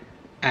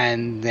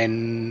 And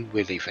then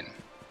we're leaving.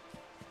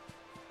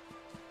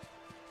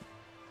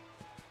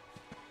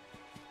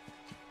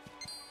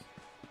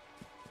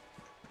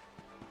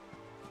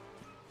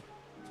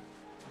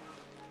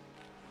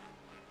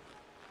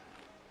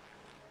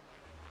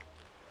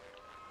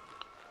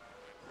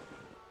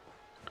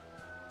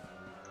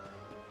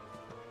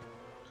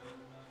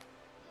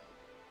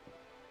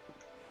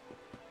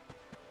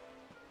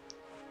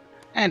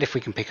 And if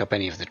we can pick up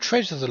any of the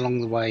treasures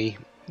along the way,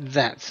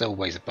 that's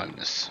always a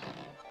bonus.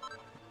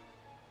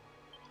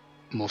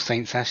 More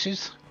Saint's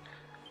Ashes.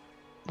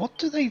 What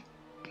do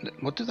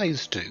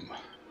those do?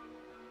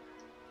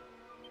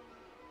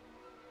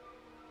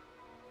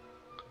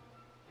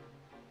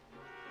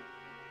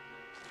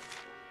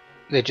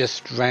 They're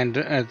just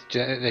random.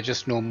 They're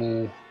just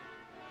normal.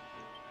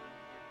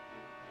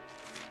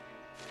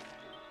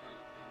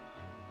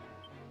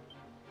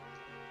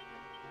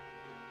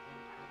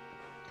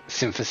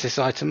 Synthesis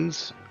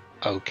items.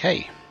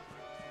 Okay.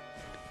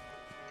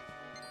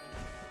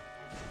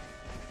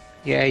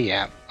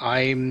 Yeah.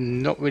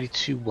 I'm not really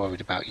too worried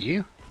about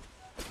you.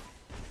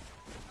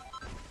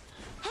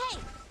 Hey,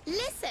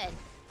 listen!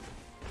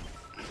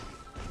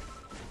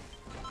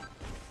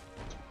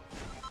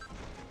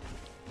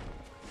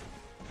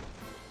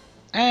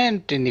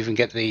 And didn't even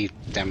get the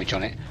damage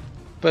on it.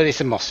 But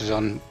it's a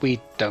Mastodon.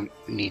 We don't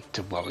need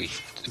to worry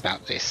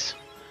about this.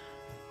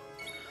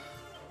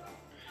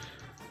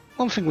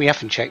 One thing we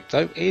haven't checked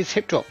though is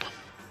hip drop.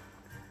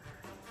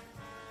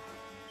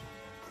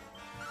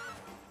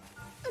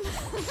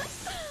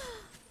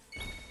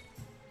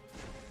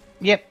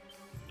 Yep.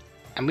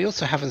 And we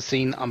also haven't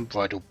seen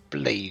Unbridled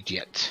Blade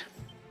yet.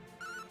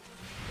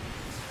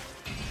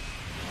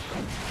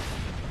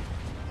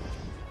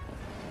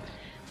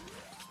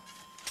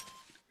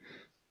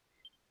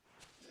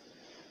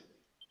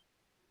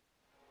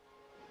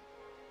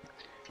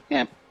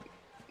 Yep.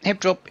 Hip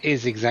drop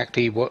is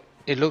exactly what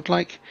it looked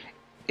like.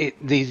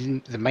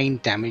 The main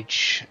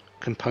damage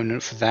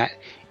component for that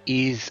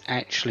is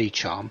actually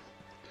charm.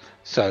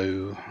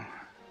 So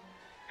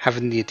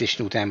having the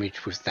additional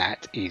damage with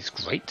that is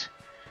great,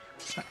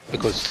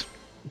 because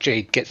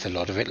Jade gets a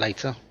lot of it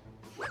later.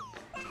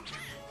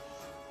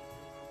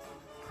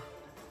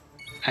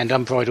 And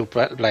Unbridled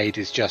Blade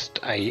is just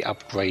a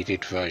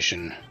upgraded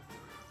version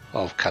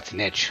of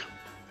Cutting Edge.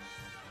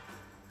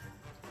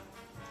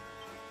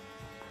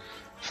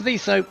 For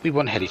these though, we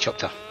want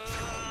Helicopter.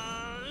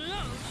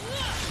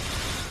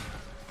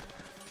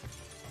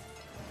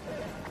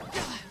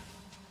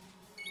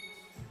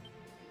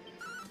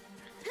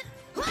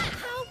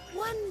 How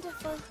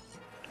wonderful!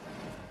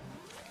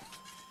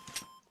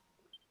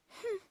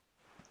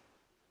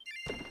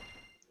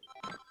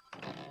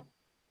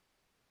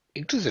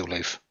 Yggdrasil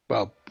leaf.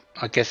 Well,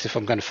 I guess if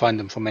I'm going to find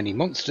them from any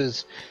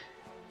monsters,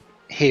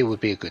 here would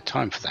be a good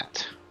time for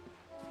that.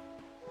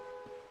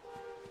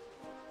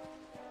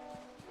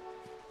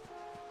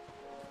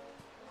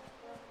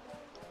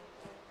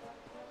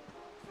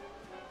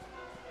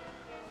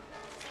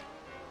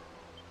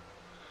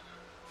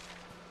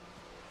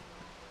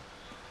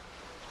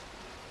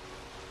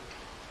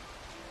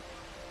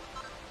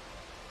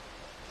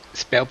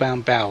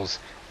 Spellbound Bows.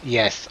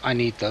 Yes, I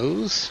need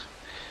those.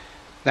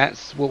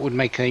 That's what would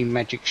make a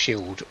magic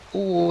shield.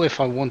 Or if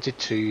I wanted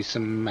to,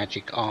 some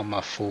magic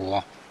armor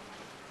for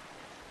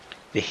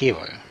the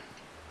hero.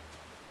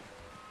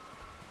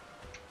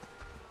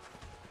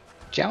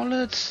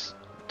 Jowlers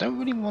don't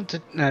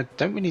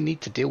really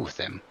need to deal with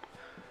them.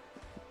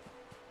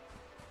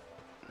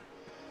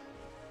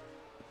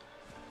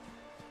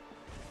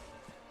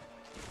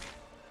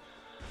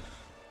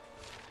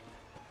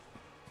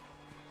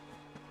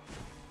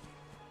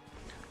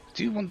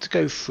 I do want to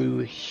go through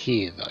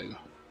here though.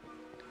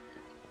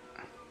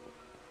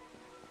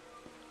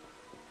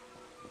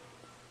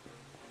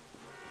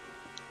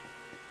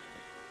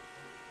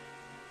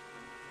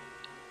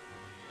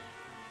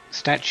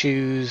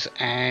 statues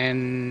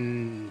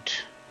and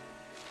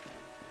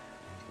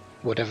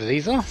whatever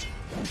these are.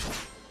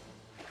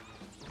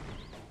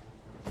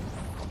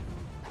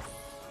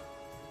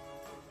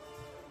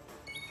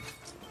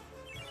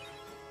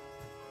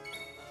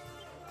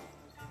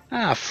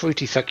 Ah,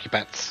 fruity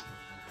succubats.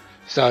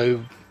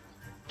 So,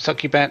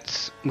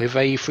 succubats with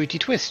a fruity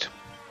twist.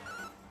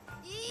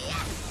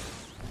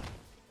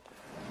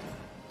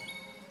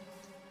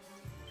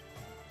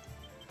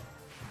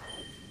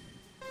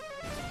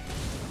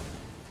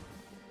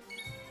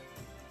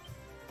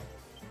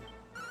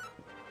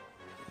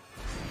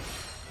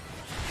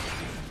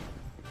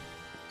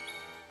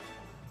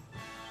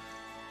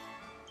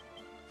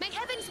 May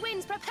heaven's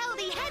winds propel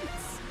thee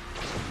hence!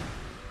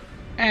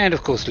 And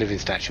of course, living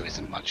statue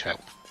isn't much help.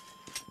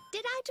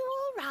 Did I do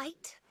all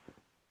right?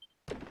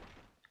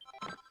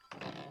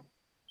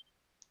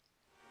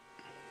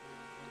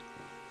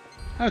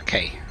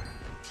 Okay.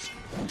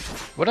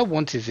 What I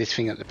want is this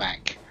thing at the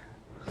back.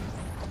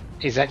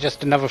 Is that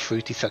just another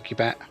fruity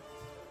succubat?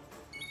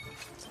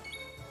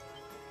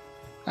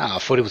 Ah, I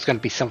thought it was going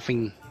to be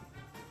something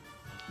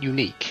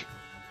unique.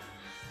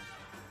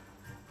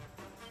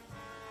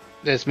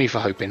 There's me for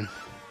hoping.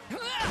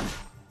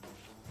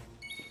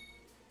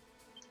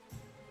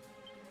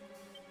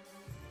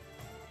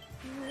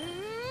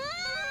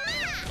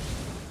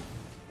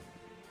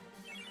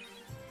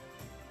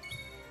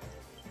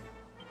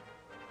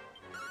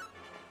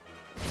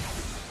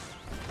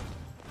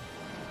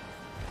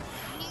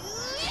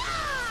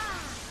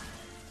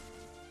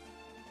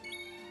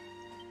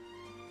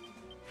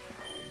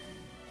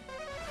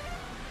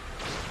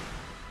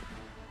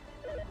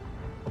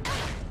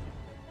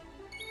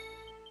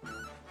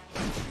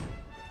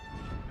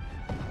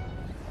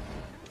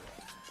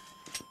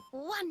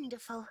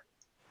 Wonderful.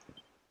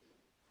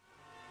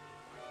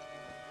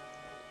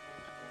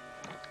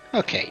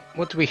 Okay,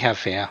 what do we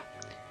have here?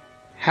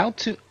 How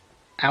to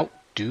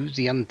outdo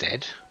the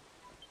undead?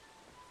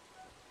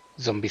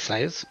 Zombie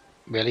slayers?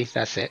 Really?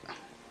 That's it?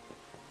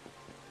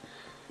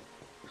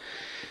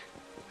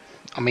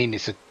 I mean,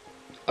 it's a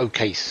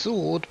okay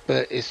sword,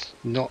 but it's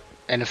not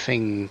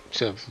anything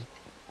to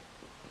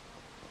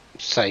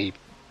say,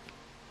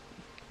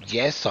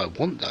 yes, I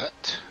want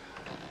that.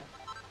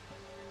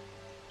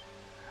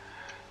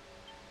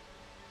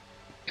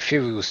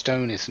 Ethereal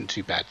stone isn't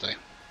too bad though.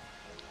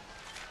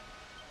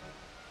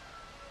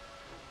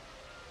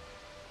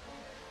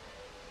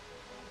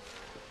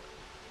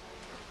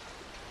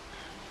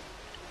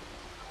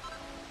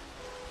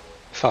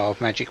 Fire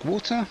of magic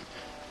water.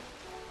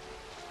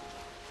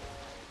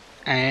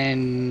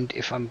 And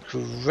if I'm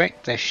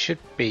correct, there should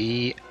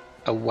be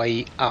a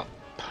way up.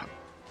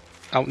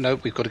 Oh no,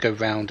 we've got to go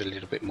round a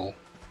little bit more.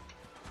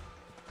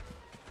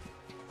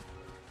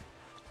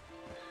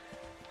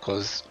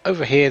 Because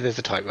over here there's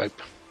a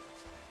tightrope.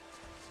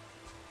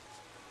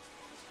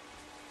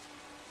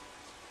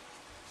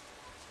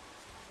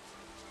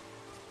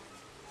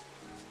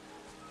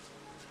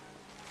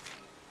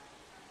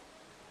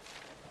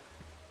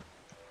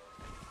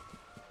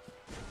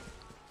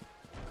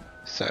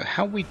 So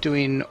how are we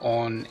doing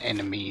on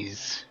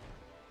enemies?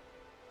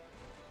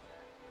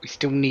 We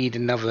still need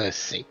another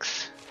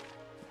 6.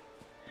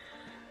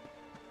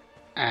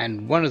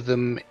 And one of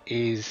them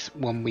is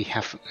one we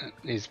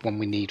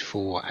need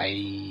for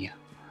a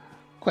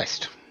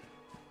quest.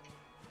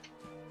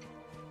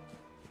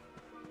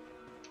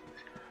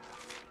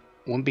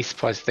 Wouldn't be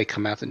surprised if they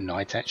come out at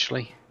night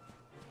actually.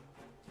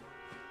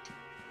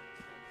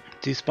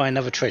 Do spy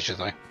another treasure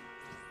though.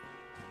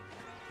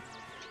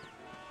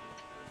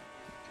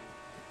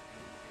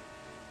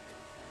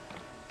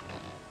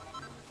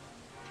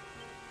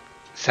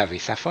 Savvy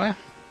Sapphire.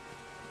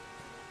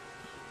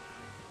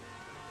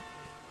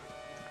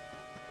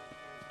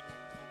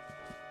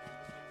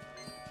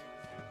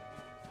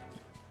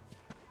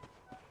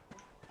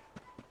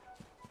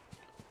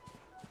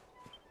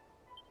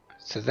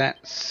 So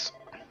that's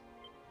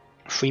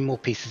 3 more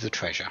pieces of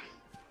treasure.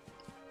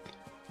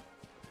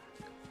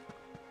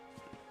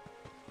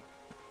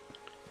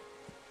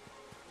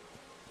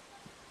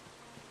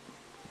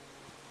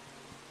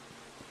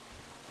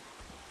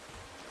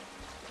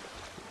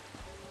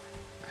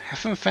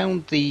 Haven't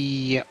found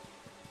the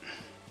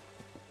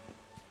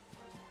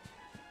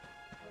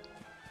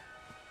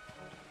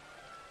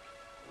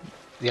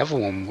other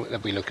one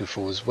that we're looking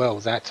for as well.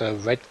 That's a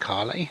red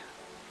Carly.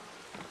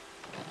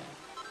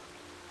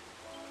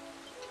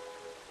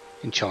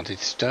 Enchanted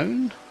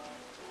stone.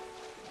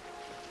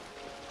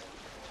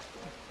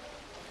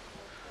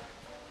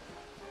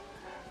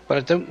 But I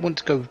don't want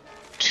to go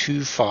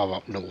too far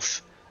up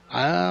north.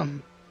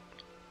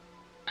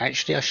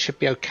 Actually, I should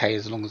be okay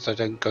as long as I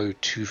don't go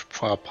too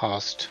far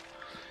past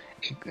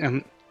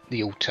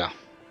the altar,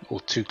 or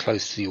too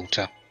close to the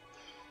altar.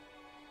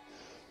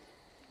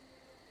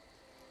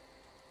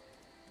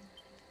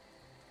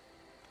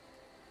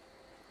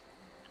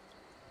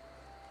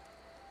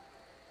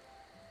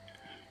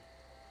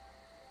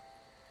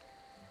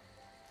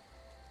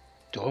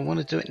 Do I want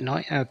to do it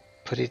night?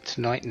 Put it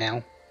to night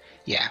now.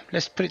 Yeah,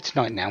 let's put it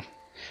to night now.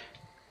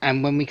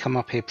 And when we come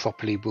up here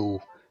properly,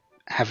 we'll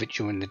have it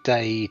during the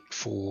day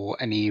for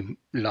any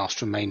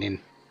last remaining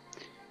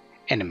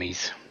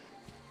enemies.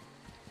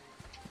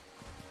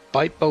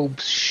 Bite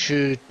bulbs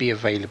should be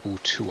available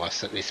to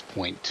us at this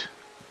point.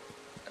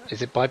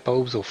 Is it bite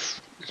bulbs or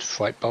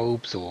fright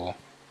bulbs or...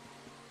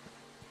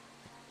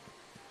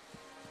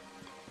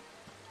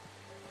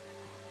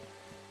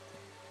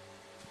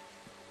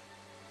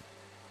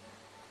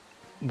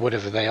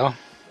 whatever they are.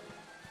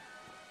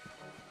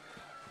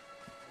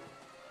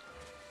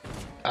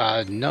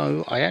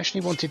 No, I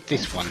actually wanted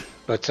this one,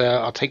 but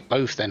I'll take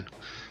both then.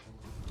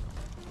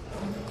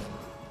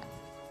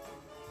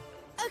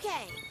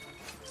 Okay.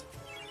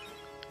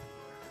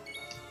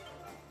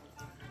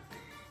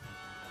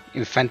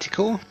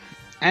 Infanticore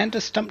and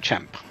a stump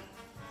champ.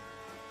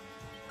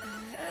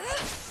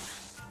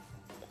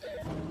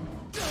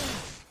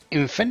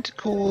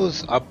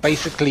 Infanticores are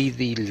basically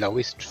the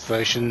lowest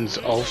versions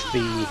of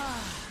the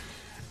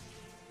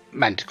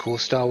Manticore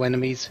style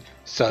enemies,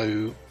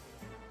 so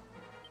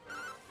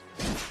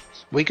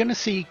we're going to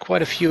see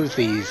quite a few of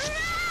these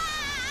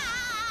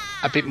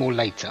a bit more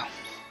later.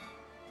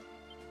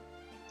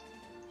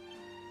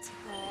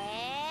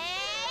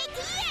 Take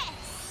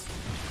this.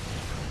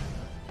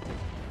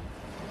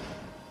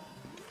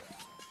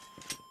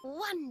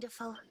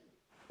 Wonderful.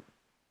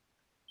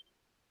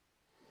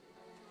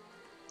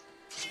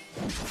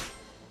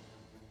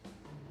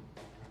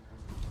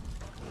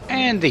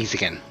 And these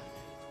again.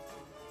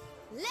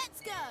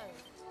 Let's go.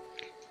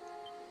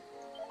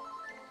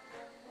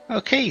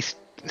 Okay,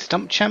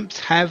 stump champs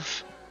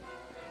have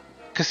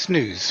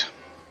Kasnooze,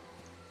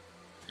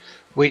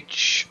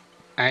 which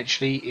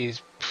actually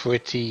is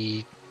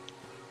pretty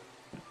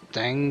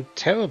dang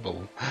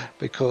terrible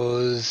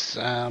because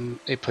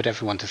it put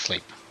everyone to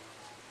sleep.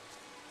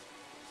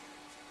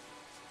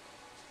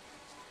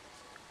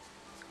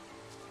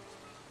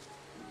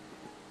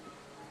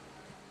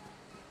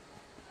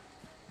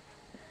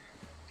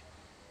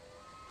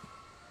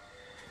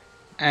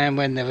 And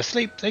when they're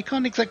asleep, they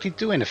can't exactly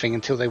do anything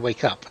until they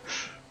wake up.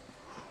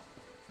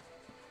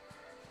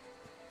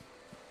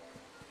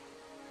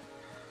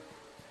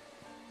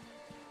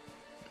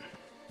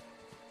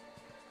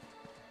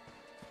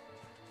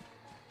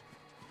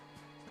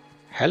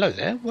 Hello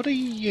there, what are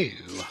you?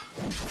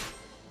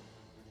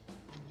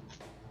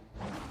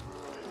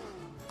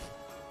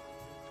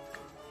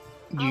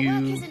 Our work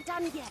You isn't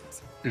done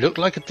yet. look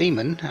like a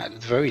demon, at the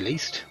very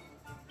least.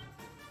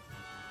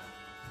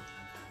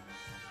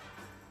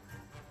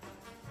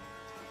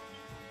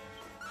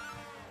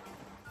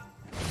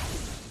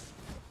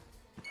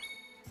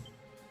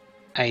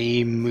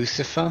 A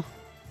Mucifer.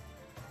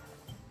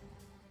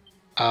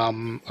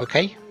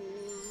 Okay.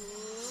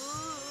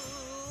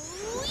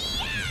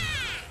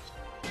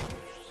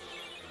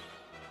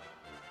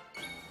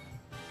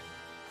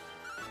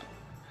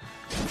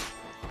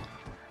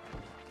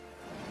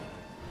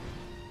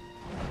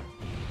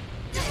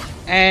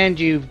 And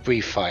you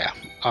breathe fire.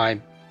 I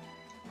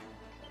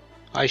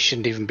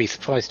shouldn't even be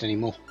surprised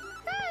anymore.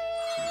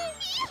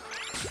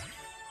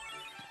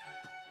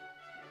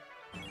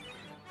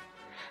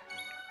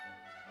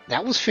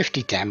 That was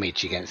 50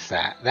 damage against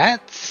that.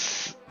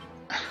 That's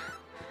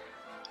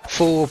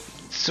for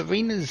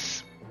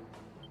Serena's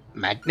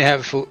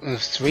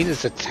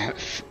Serena's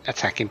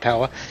attacking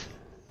power.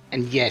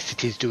 And yes,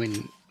 it is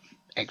doing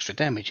extra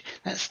damage.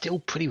 That's still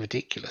pretty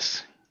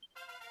ridiculous.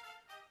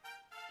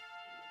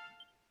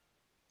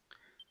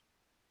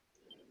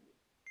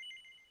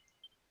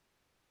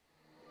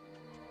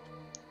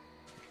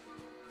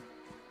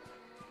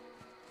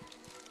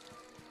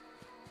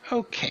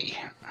 Okay.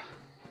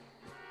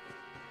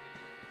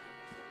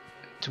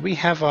 Do we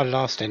have our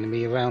last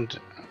enemy around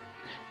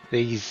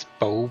these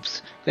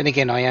bulbs? Then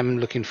again, I am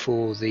looking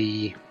for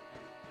the...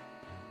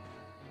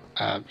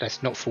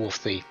 let's not fall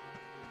off the...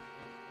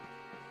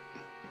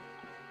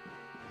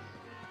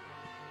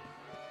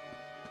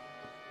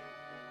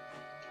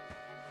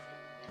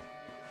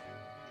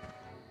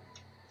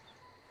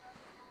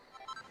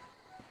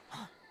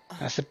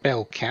 That's a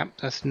bell cap.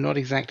 That's not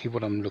exactly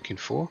what I'm looking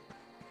for.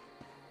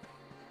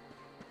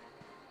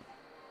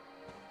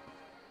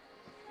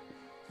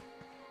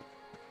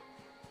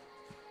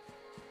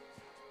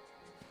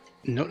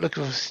 Not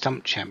looking for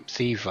stump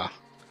champs either.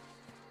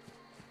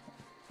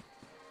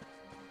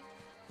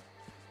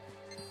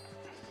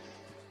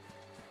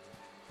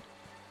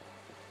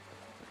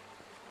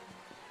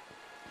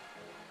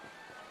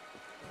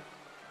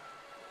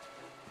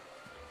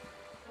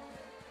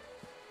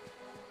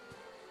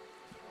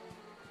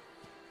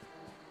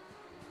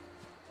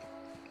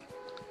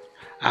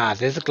 Ah,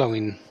 there's a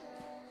golden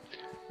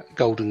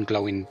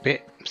glowing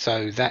bit,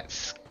 so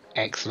that's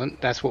excellent.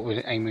 That's what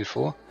we're aiming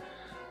for.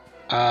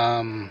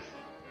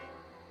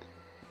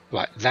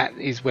 Right, that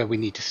is where we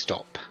need to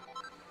stop.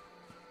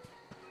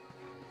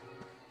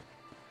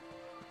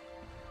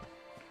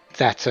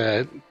 That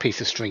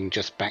piece of string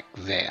just back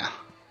there.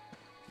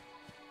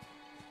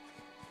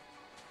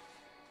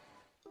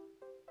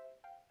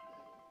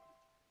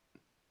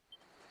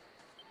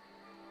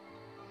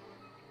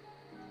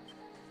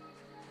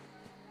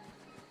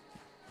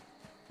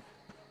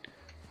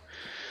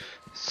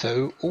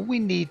 So all we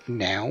need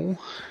now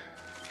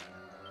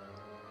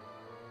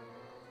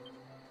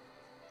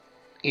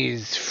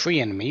is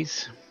 3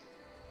 enemies.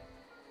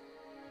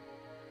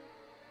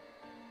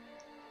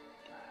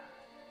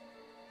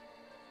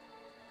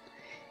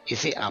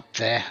 Is it up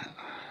there?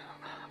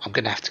 I'm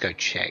gonna have to go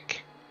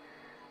check,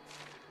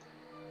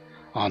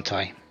 aren't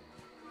I?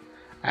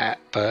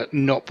 But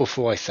not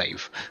before I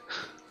save.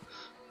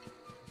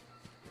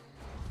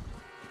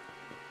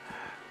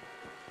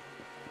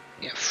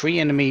 Yeah, 3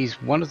 enemies,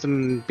 one of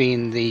them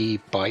being the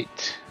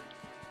bite,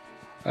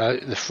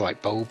 the fright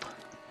bulb.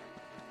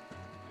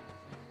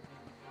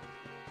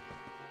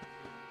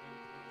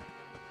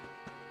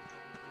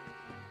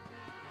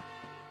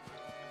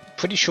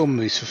 Pretty sure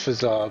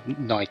Musafas are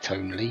night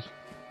only.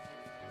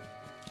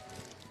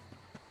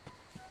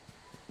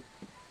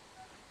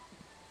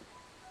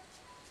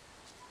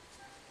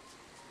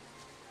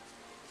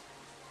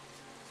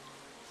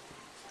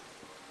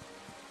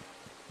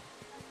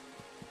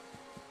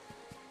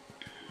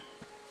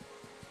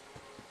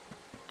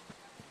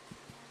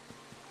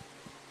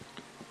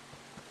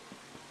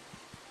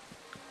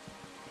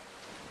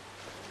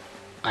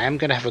 I am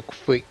going to have a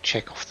quick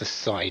check off the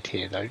side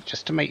here though,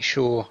 just to make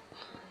sure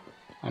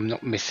I'm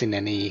not missing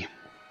any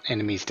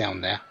enemies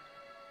down there.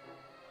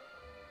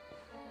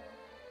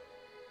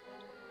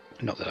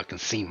 Not that I can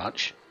see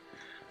much.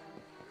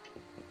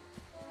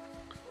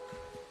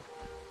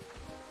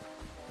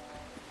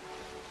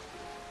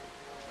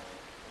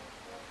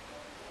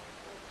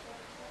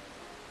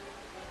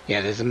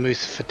 Yeah, there's a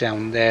Musafa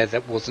down there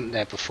that wasn't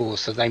there before,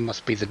 so they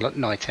must be the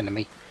night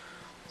enemy.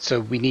 So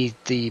we need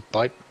the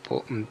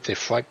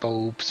fright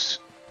bulbs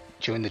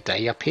during the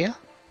day up here.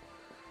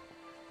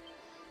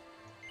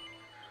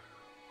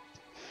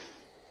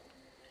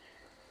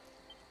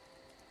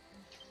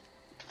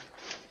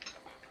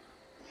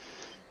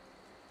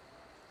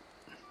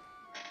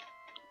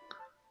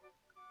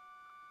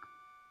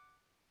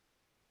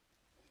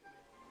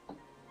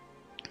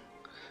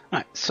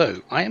 Right,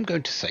 so I am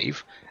going to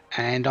save,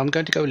 and I'm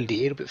going to go a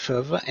little bit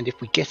further, and if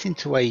we get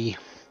into a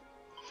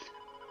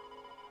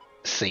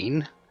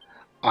scene,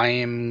 I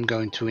am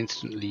going to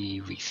instantly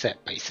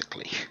reset,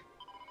 basically.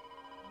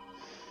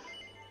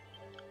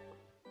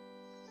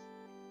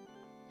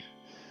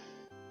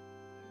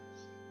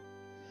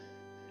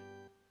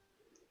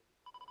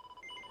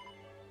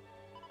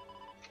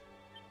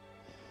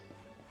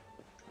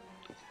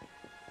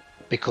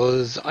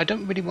 Because I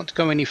don't really want to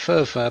go any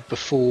further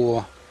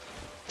before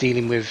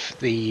dealing with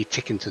the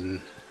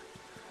Tickington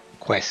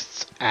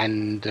quests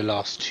and the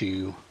last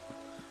 2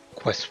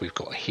 quests we've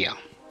got here.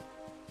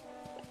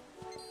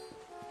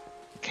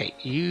 Okay,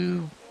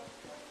 you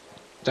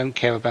don't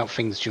care about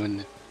things during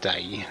the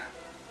day.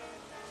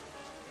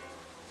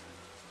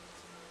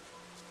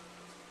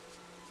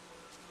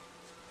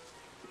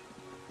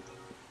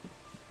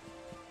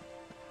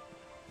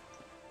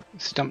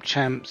 Stump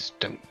champs,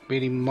 don't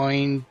really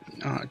mind.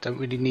 I don't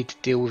really need to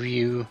deal with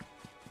you.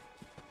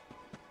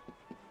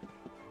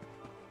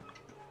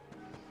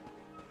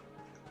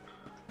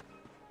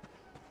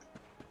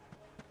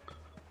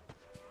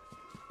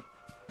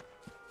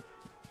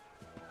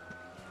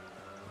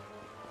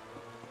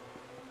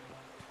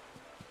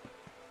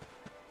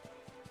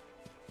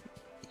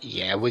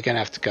 Yeah, we're gonna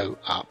have to go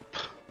up.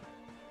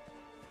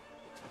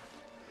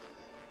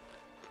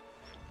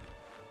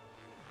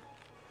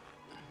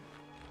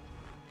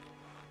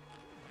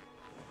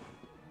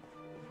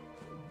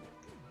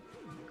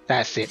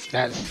 That's it.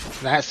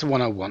 That's the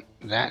one I want.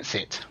 That's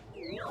it.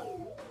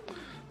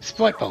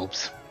 Sprite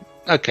bulbs.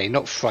 Okay,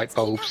 not fright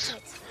bulbs.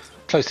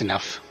 Close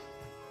enough.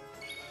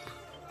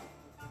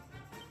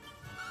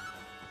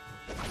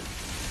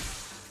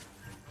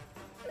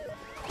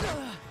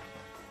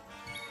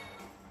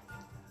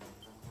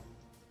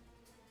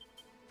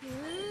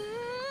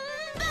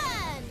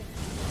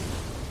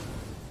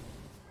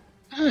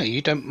 Oh,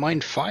 you don't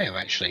mind fire,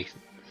 actually.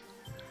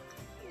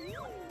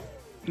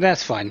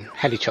 That's fine.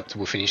 Helicopter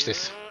will finish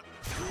this.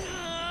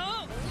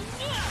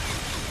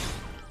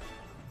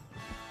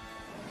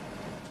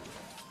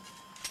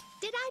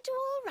 Did I do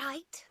all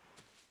right?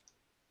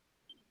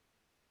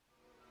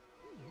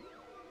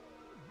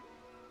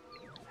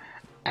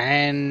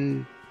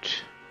 And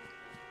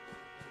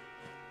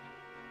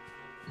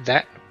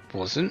that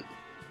wasn't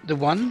the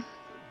one.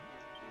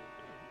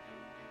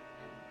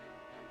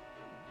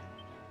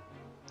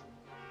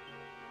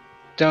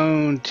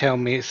 Don't tell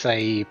me it's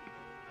a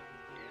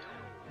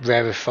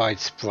rarefied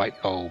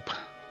sprite bulb.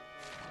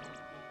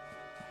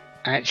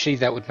 Actually,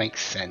 that would make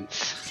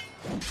sense.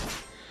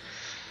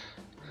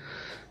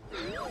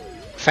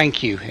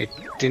 Thank you, it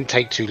didn't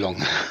take too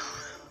long.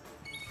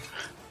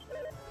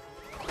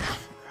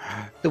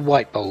 The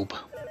white bulb.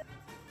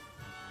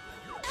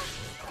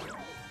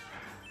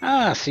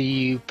 Ah, so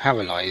you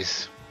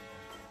paralyze.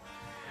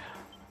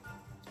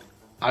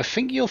 I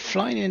think you're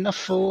flying enough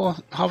for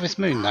Harvest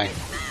Moon though.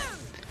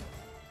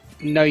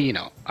 No, you're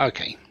not.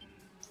 Okay.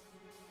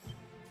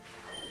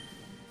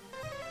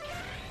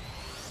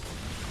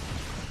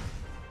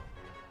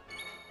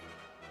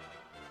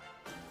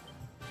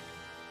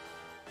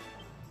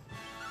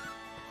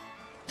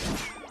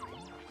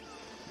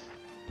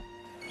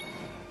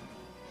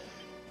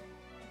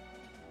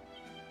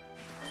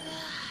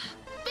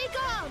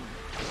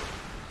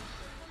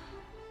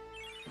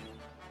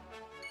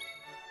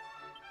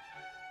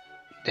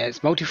 There's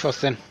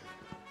Multifrost then.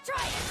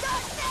 Try and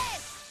dodge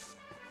this!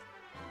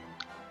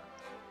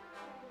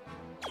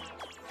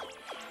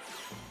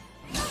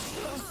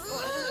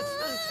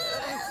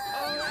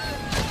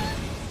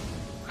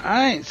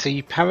 Alright, so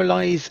you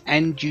paralyze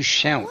and you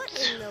shout.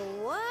 What in the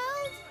world?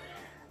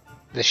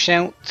 The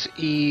shout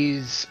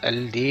is a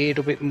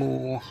little bit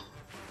more...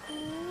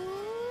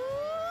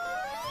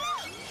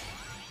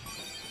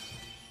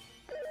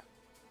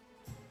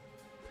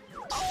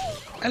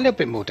 a little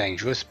bit more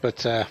dangerous,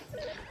 but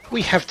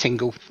we have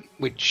Tingle,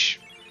 which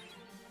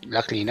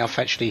luckily enough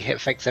actually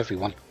affects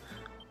everyone.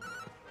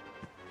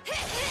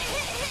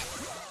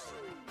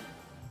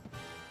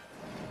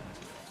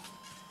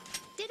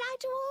 Did I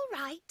do all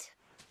right?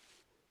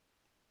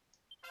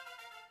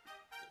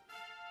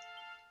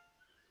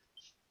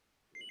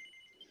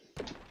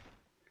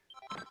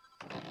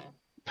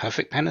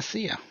 Perfect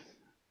Panacea.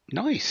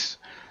 Nice.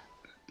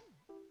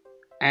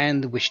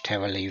 And the Wish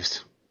Terror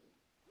leaves.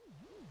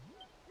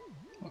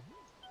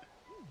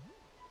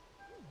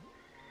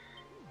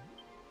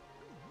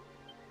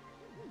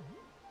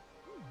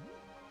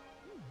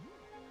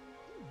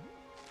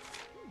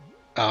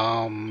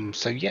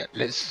 So yeah,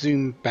 let's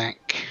zoom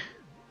back.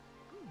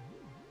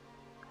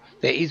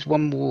 There is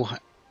one more.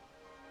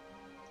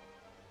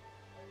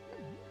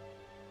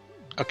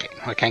 Okay,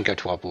 I can go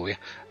to Arboria.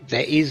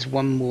 There is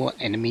one more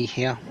enemy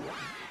here.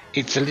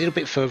 It's a little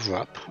bit further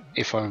up,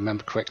 if I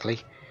remember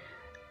correctly.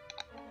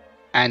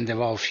 And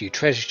there are a few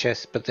treasure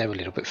chests, but they're a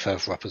little bit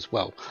further up as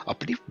well. I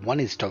believe one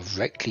is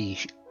directly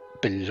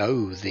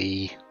below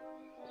the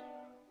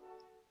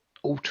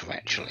altar,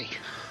 actually.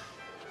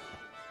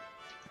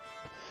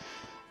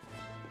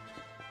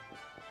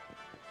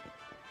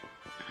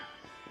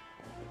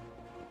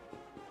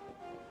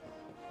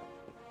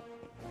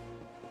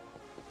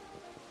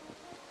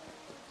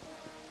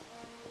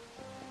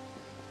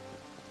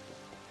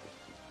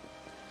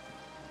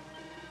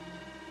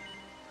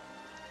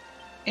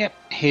 Yep,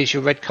 here's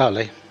your red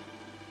Carly.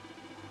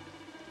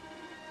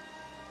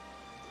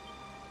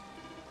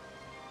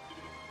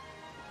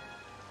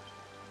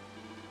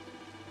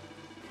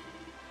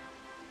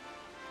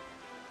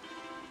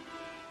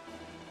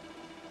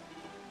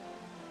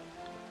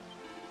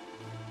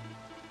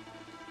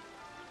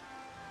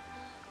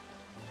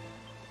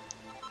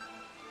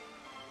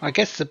 I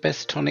guess the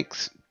best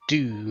tonics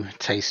do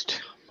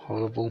taste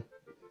horrible.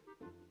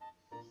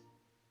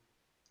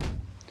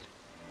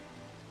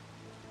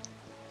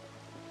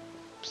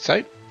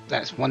 So,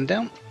 that's one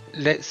down.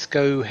 Let's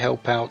go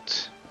help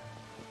out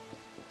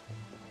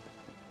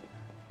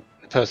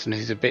the person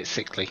who's a bit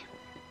sickly.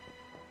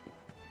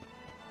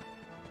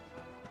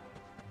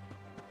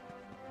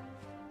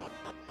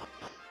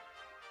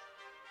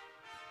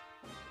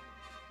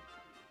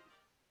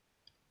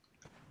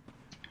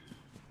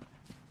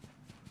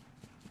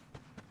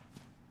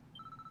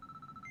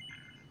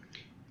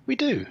 We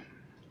do.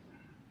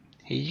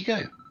 Here you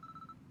go.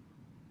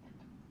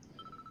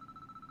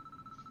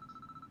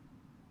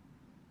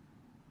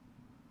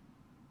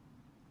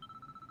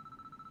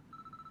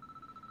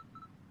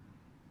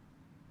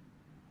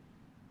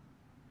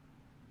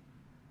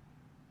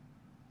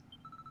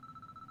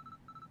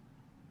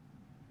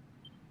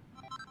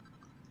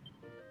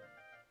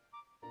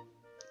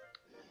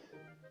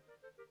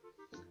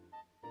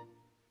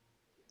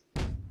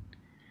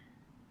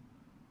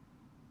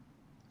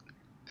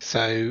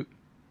 So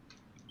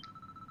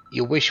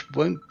your wish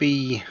won't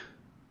be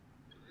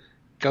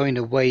going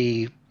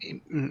away,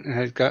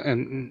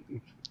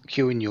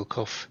 curing your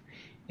cough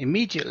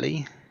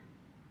immediately,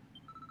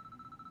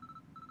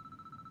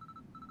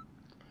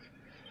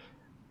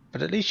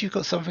 but at least you've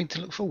got something to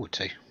look forward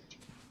to.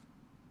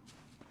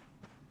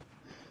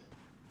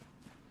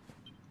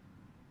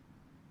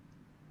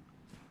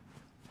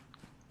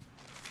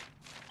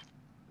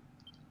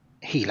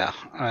 Healer,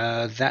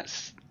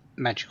 that's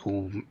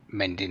magical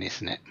mending,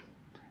 isn't it?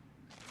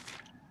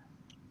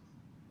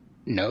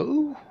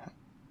 No,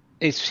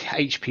 it's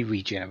HP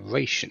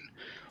regeneration,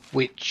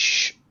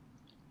 which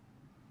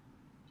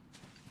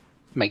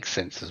makes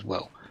sense as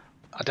well.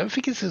 I don't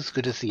think it's as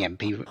good as the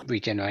MP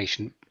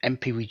regeneration.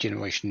 MP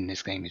regeneration in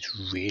this game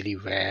is really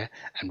rare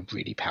and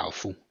really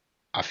powerful,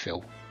 I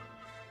feel.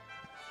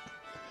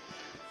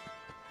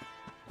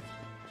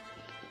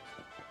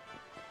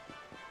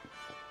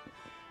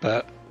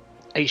 But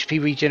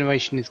HP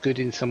regeneration is good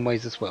in some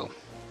ways as well.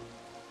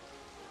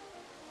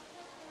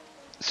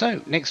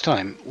 So, next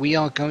time we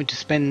are going to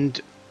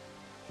spend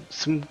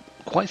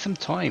quite some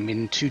time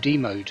in 2D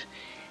mode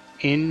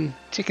in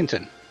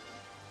Tickington.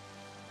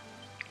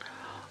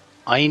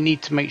 I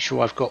need to make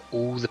sure I've got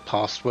all the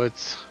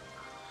passwords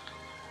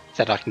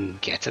that I can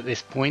get at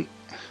this point.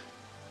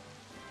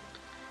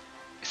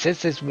 It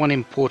says there's one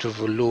in Port of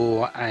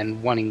Valor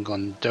and one in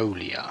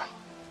Gondolia.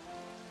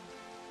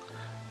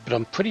 But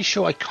I'm pretty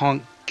sure I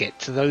can't get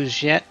to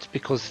those yet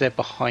because they're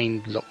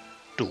behind locked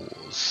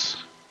doors.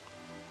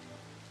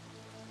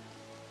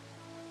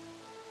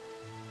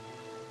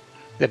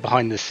 They're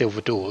behind the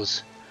silver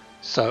doors.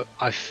 So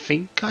I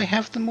think I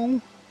have them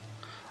all.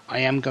 I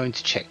am going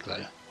to check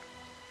though.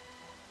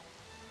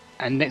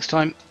 And next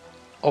time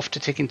off to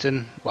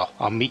Tickington. Well,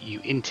 I'll meet you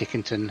in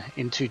Tickington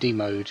in 2D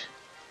mode,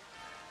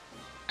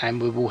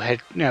 and we will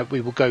head.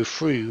 We will go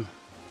through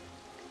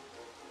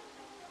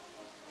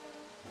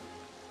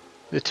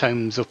the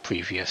tomes of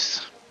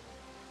previous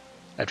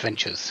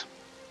adventures.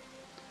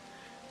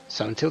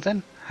 So until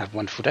then, have a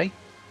wonderful day.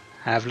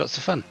 Have lots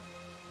of fun.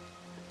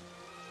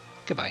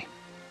 Goodbye.